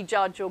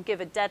prejudge or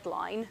give a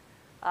deadline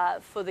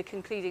for the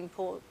concluding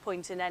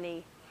point in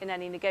any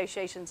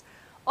negotiations.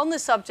 On the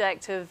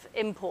subject of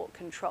import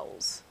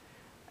controls,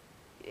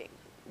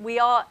 we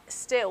are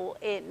still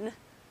in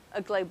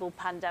a global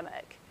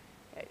pandemic.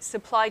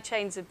 Supply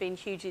chains have been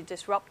hugely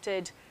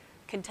disrupted,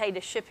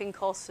 container shipping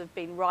costs have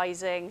been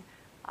rising,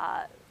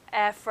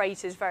 air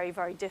freight is very,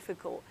 very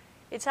difficult.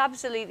 It's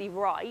absolutely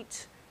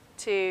right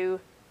to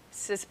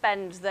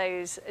suspend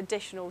those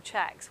additional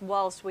checks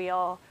whilst we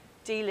are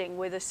dealing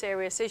with a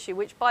serious issue,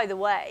 which, by the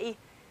way,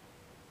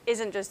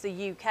 isn't just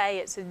the UK,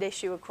 it's an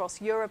issue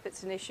across Europe,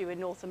 it's an issue in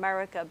North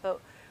America,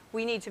 but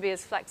we need to be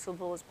as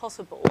flexible as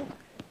possible,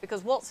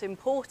 because what's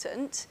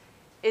important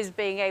is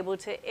being able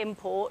to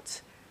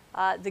import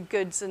the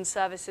goods and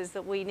services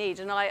that we need.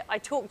 And I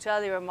talked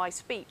earlier in my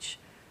speech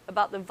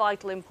about the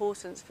vital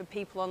importance for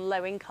people on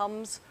low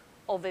incomes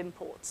of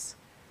imports,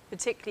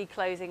 particularly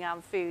clothing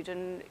and food.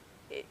 And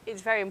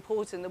it's very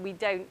important that we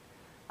don't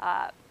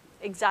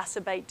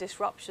exacerbate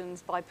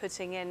disruptions by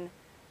putting in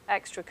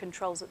extra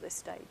controls at this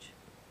stage.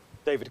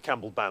 David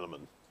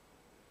Campbell-Bannerman,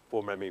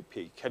 former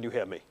MEP, can you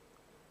hear me?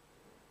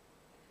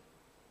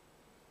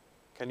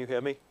 Can you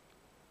hear me?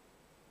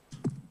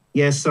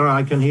 Yes, sir,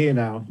 I can hear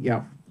now.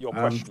 Yeah. Your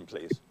question,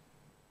 please.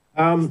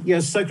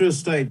 Yes, Secretary of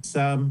State,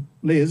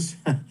 Liz,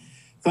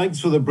 thanks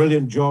for the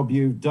brilliant job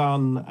you've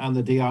done and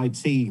the DI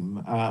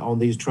team on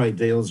these trade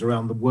deals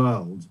around the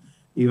world.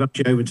 You've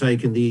actually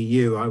overtaken the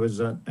EU. I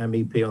was an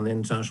MEP on the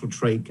International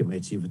Trade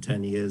Committee for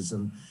 10 years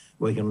and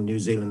working on New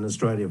Zealand and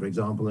Australia, for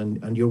example,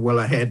 and you're well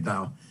ahead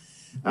now.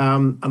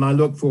 And I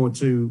look forward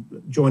to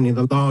joining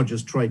the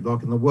largest trade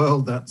bloc in the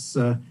world. That's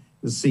the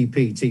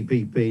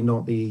CPTPP,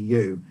 not the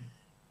EU.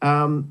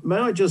 May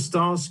I just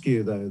ask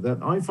you, though,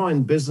 that I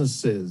find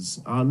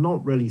businesses are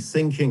not really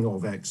thinking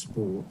of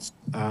exports.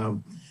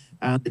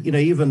 And, you know,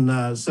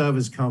 even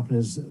service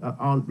companies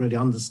aren't really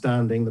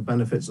understanding the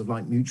benefits of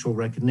like mutual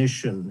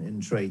recognition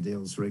in trade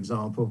deals, for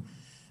example.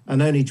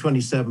 And only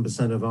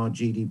 27% of our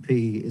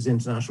GDP is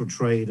international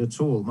trade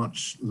at all,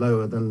 much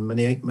lower than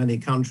many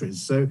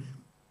countries. So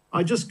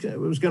I was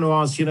going to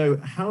ask, you know,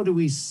 how do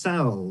we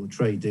sell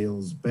trade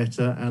deals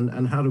better,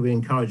 and how do we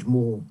encourage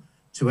more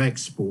to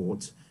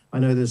export? I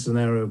know this is an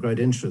area of great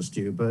interest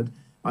to you, but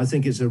I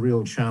think it's a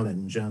real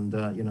challenge, and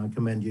you know, I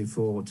commend you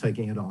for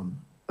taking it on.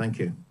 Thank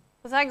you.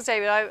 Well, thanks,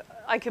 David.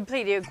 I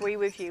completely agree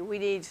with you. We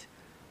need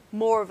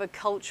more of a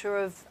culture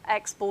of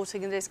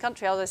exporting in this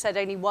country. As I said,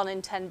 only 1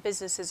 in 10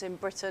 businesses in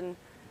Britain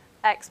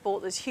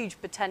export. There's huge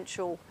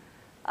potential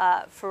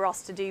for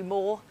us to do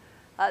more.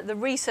 The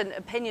recent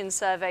opinion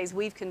surveys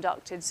we've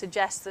conducted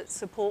suggest that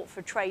support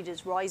for trade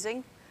is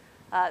rising.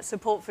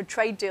 Support for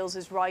trade deals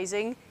is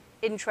rising.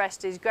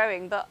 Interest is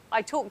growing. But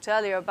I talked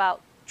earlier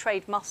about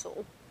trade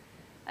muscle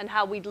and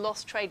how we'd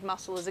lost trade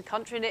muscle as a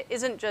country. And it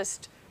isn't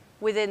just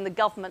within the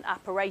government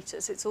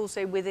apparatus, it's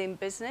also within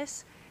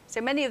business.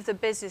 So many of the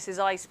businesses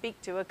I speak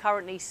to are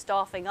currently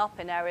staffing up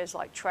in areas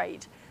like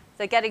trade.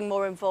 They're getting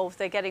more involved,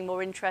 they're getting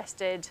more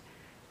interested.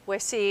 We're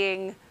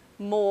seeing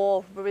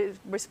more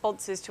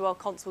responses to our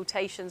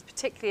consultations,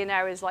 particularly in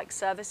areas like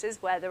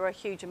services where there are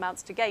huge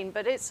amounts to gain.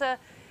 But it's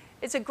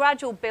a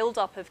gradual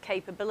build-up of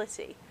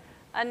capability.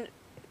 And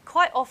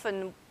quite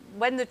often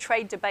when the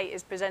trade debate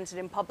is presented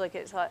in public,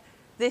 it's like,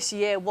 this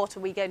year, what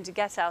are we going to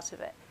get out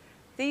of it?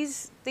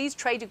 These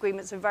trade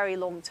agreements are very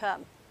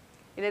long-term.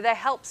 You know, they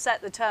help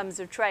set the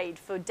terms of trade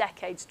for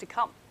decades to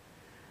come.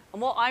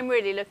 And what I'm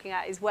really looking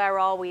at is, where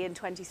are we in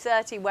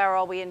 2030? Where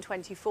are we in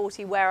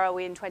 2040? Where are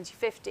we in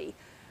 2050?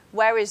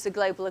 Where is the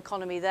global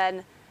economy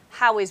then?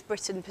 How is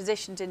Britain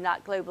positioned in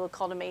that global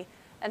economy?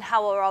 And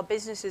how are our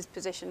businesses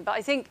positioned? But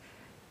I think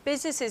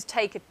businesses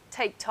take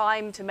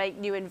time to make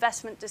new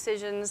investment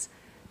decisions.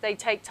 They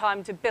take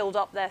time to build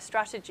up their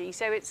strategy.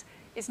 So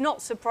it's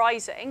not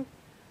surprising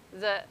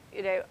that,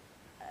 you know,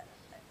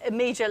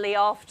 immediately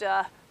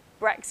after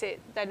Brexit,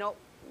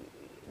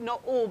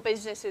 not all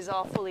businesses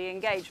are fully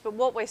engaged. But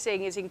what we're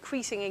seeing is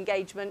increasing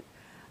engagement.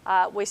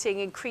 We're seeing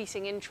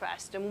increasing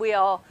interest. And we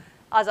are,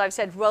 as I've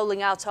said,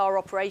 rolling out our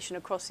operation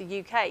across the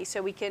UK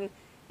so we can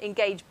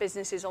engage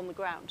businesses on the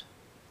ground.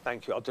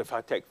 Thank you. If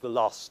I take the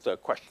last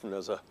question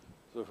as a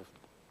sort of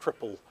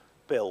triple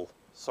bill.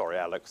 Sorry,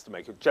 Alex, to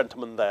make it.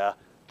 Gentleman there.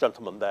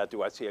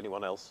 Do I see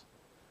anyone else?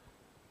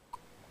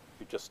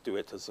 You just do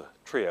it as a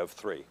trio of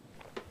three.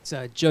 It's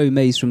Joe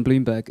Mays from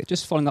Bloomberg.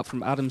 Just following up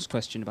from Adam's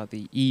question about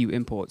the EU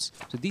imports.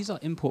 So these are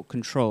import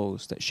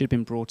controls that should have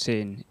been brought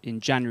in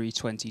January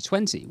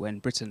 2020 when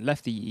Britain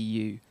left the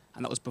EU,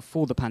 and that was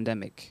before the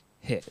pandemic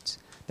hit.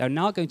 There are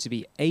now going to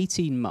be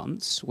 18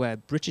 months where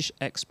British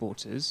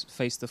exporters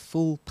face the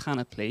full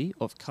panoply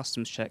of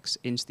customs checks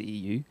into the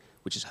EU,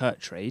 which has hurt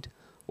trade,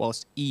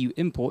 whilst EU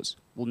imports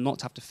will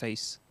not have to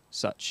face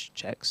such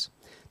checks.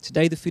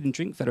 Today, the Food and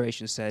Drink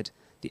Federation said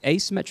the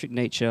asymmetric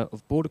nature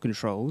of border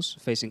controls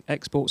facing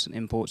exports and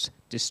imports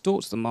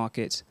distorts the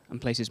market and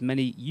places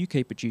many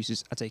UK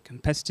producers at a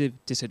competitive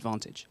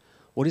disadvantage.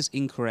 What is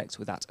incorrect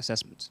with that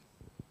assessment?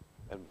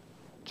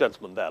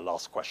 Gentleman there,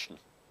 last question.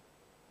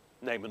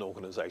 Name and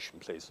organisation,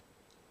 please.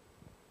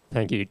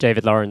 Thank you.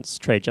 David Lawrence,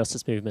 Trade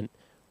Justice Movement.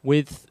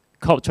 With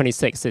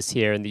COP26 this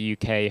year in the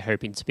UK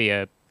hoping to be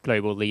a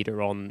global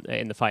leader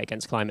in the fight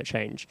against climate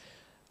change,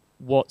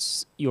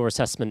 what's your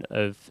assessment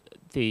of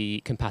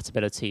the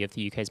compatibility of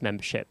the UK's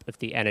membership of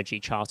the Energy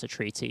Charter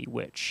Treaty,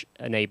 which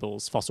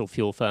enables fossil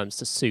fuel firms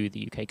to sue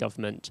the UK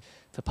government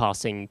for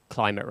passing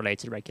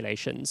climate-related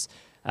regulations,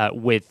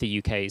 with the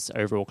UK's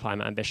overall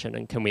climate ambition?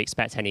 And can we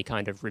expect any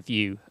kind of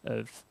review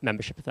of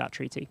membership of that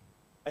treaty?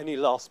 Any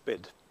last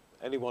bid?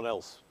 Anyone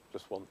else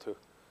just want to?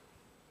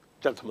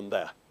 Gentleman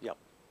there, yeah.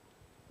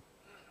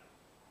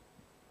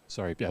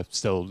 Sorry, yeah,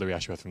 still Louis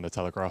Ashworth from The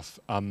Telegraph.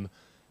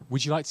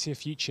 Would you like to see a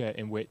future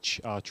in which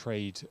our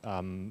trade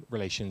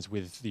relations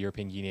with the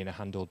European Union are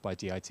handled by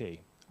DIT?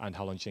 And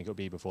how long do you think it'll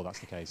be before that's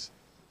the case?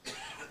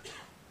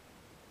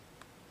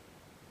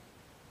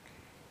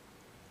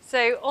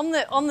 So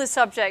on the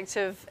subject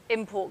of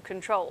import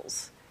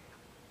controls,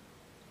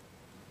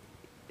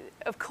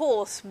 of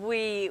course,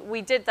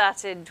 we did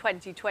that in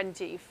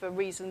 2020 for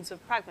reasons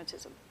of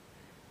pragmatism.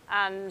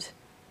 And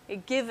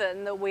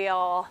given that we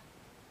are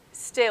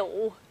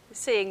still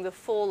seeing the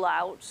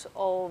fallout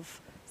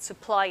of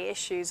supply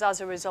issues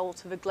as a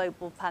result of a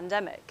global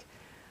pandemic,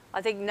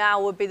 I think now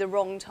would be the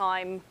wrong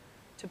time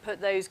to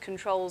put those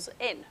controls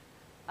in.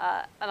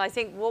 And I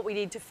think what we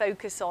need to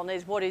focus on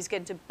is what is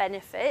going to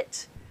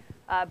benefit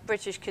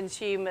British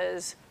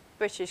consumers,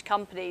 British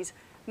companies,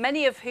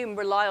 many of whom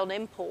rely on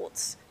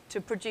imports to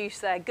produce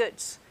their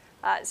goods.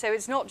 So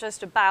it's not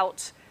just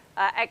about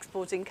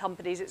exporting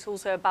companies, it's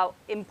also about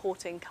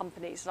importing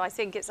companies. And I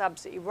think it's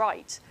absolutely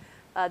right,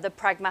 the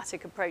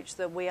pragmatic approach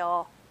that we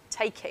are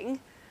taking.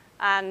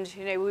 And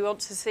we want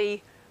to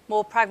see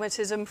more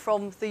pragmatism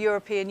from the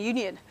European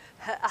Union,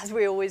 as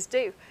we always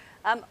do.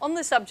 On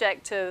the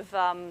subject of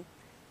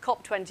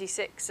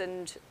COP26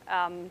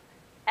 and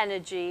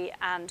energy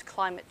and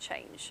climate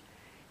change,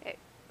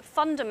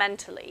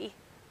 fundamentally,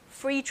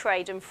 free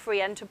trade and free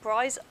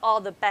enterprise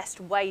are the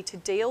best way to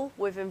deal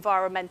with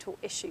environmental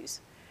issues,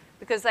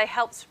 because they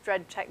help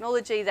spread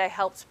technology, they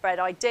help spread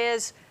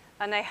ideas,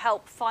 and they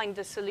help find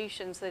the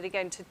solutions that are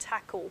going to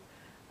tackle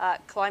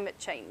climate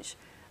change.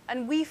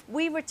 And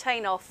we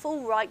retain our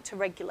full right to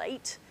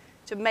regulate,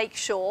 to make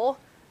sure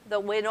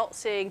that we're not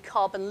seeing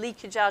carbon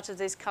leakage out of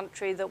this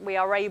country, that we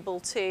are able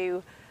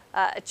to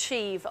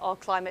achieve our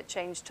climate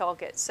change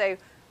targets. So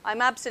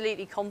I'm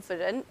absolutely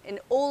confident in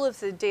all of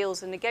the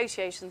deals and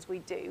negotiations we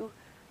do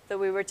that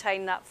we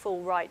retain that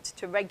full right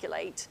to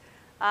regulate.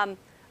 And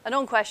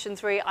on question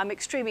 3, I'm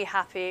extremely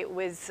happy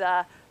with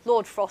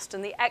Lord Frost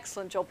and the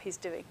excellent job he's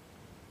doing.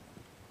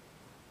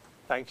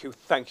 Thank you.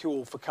 Thank you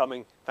all for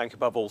coming. Thank you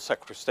above all,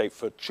 Secretary of State,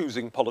 for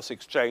choosing Policy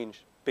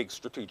Exchange, big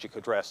strategic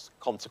address,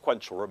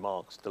 consequential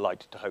remarks.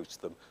 Delighted to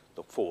host them.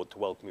 Look forward to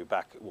welcoming you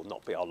back. It will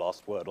not be our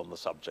last word on the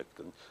subject,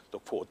 and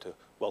look forward to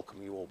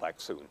welcoming you all back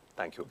soon.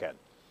 Thank you again.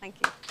 Thank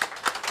you.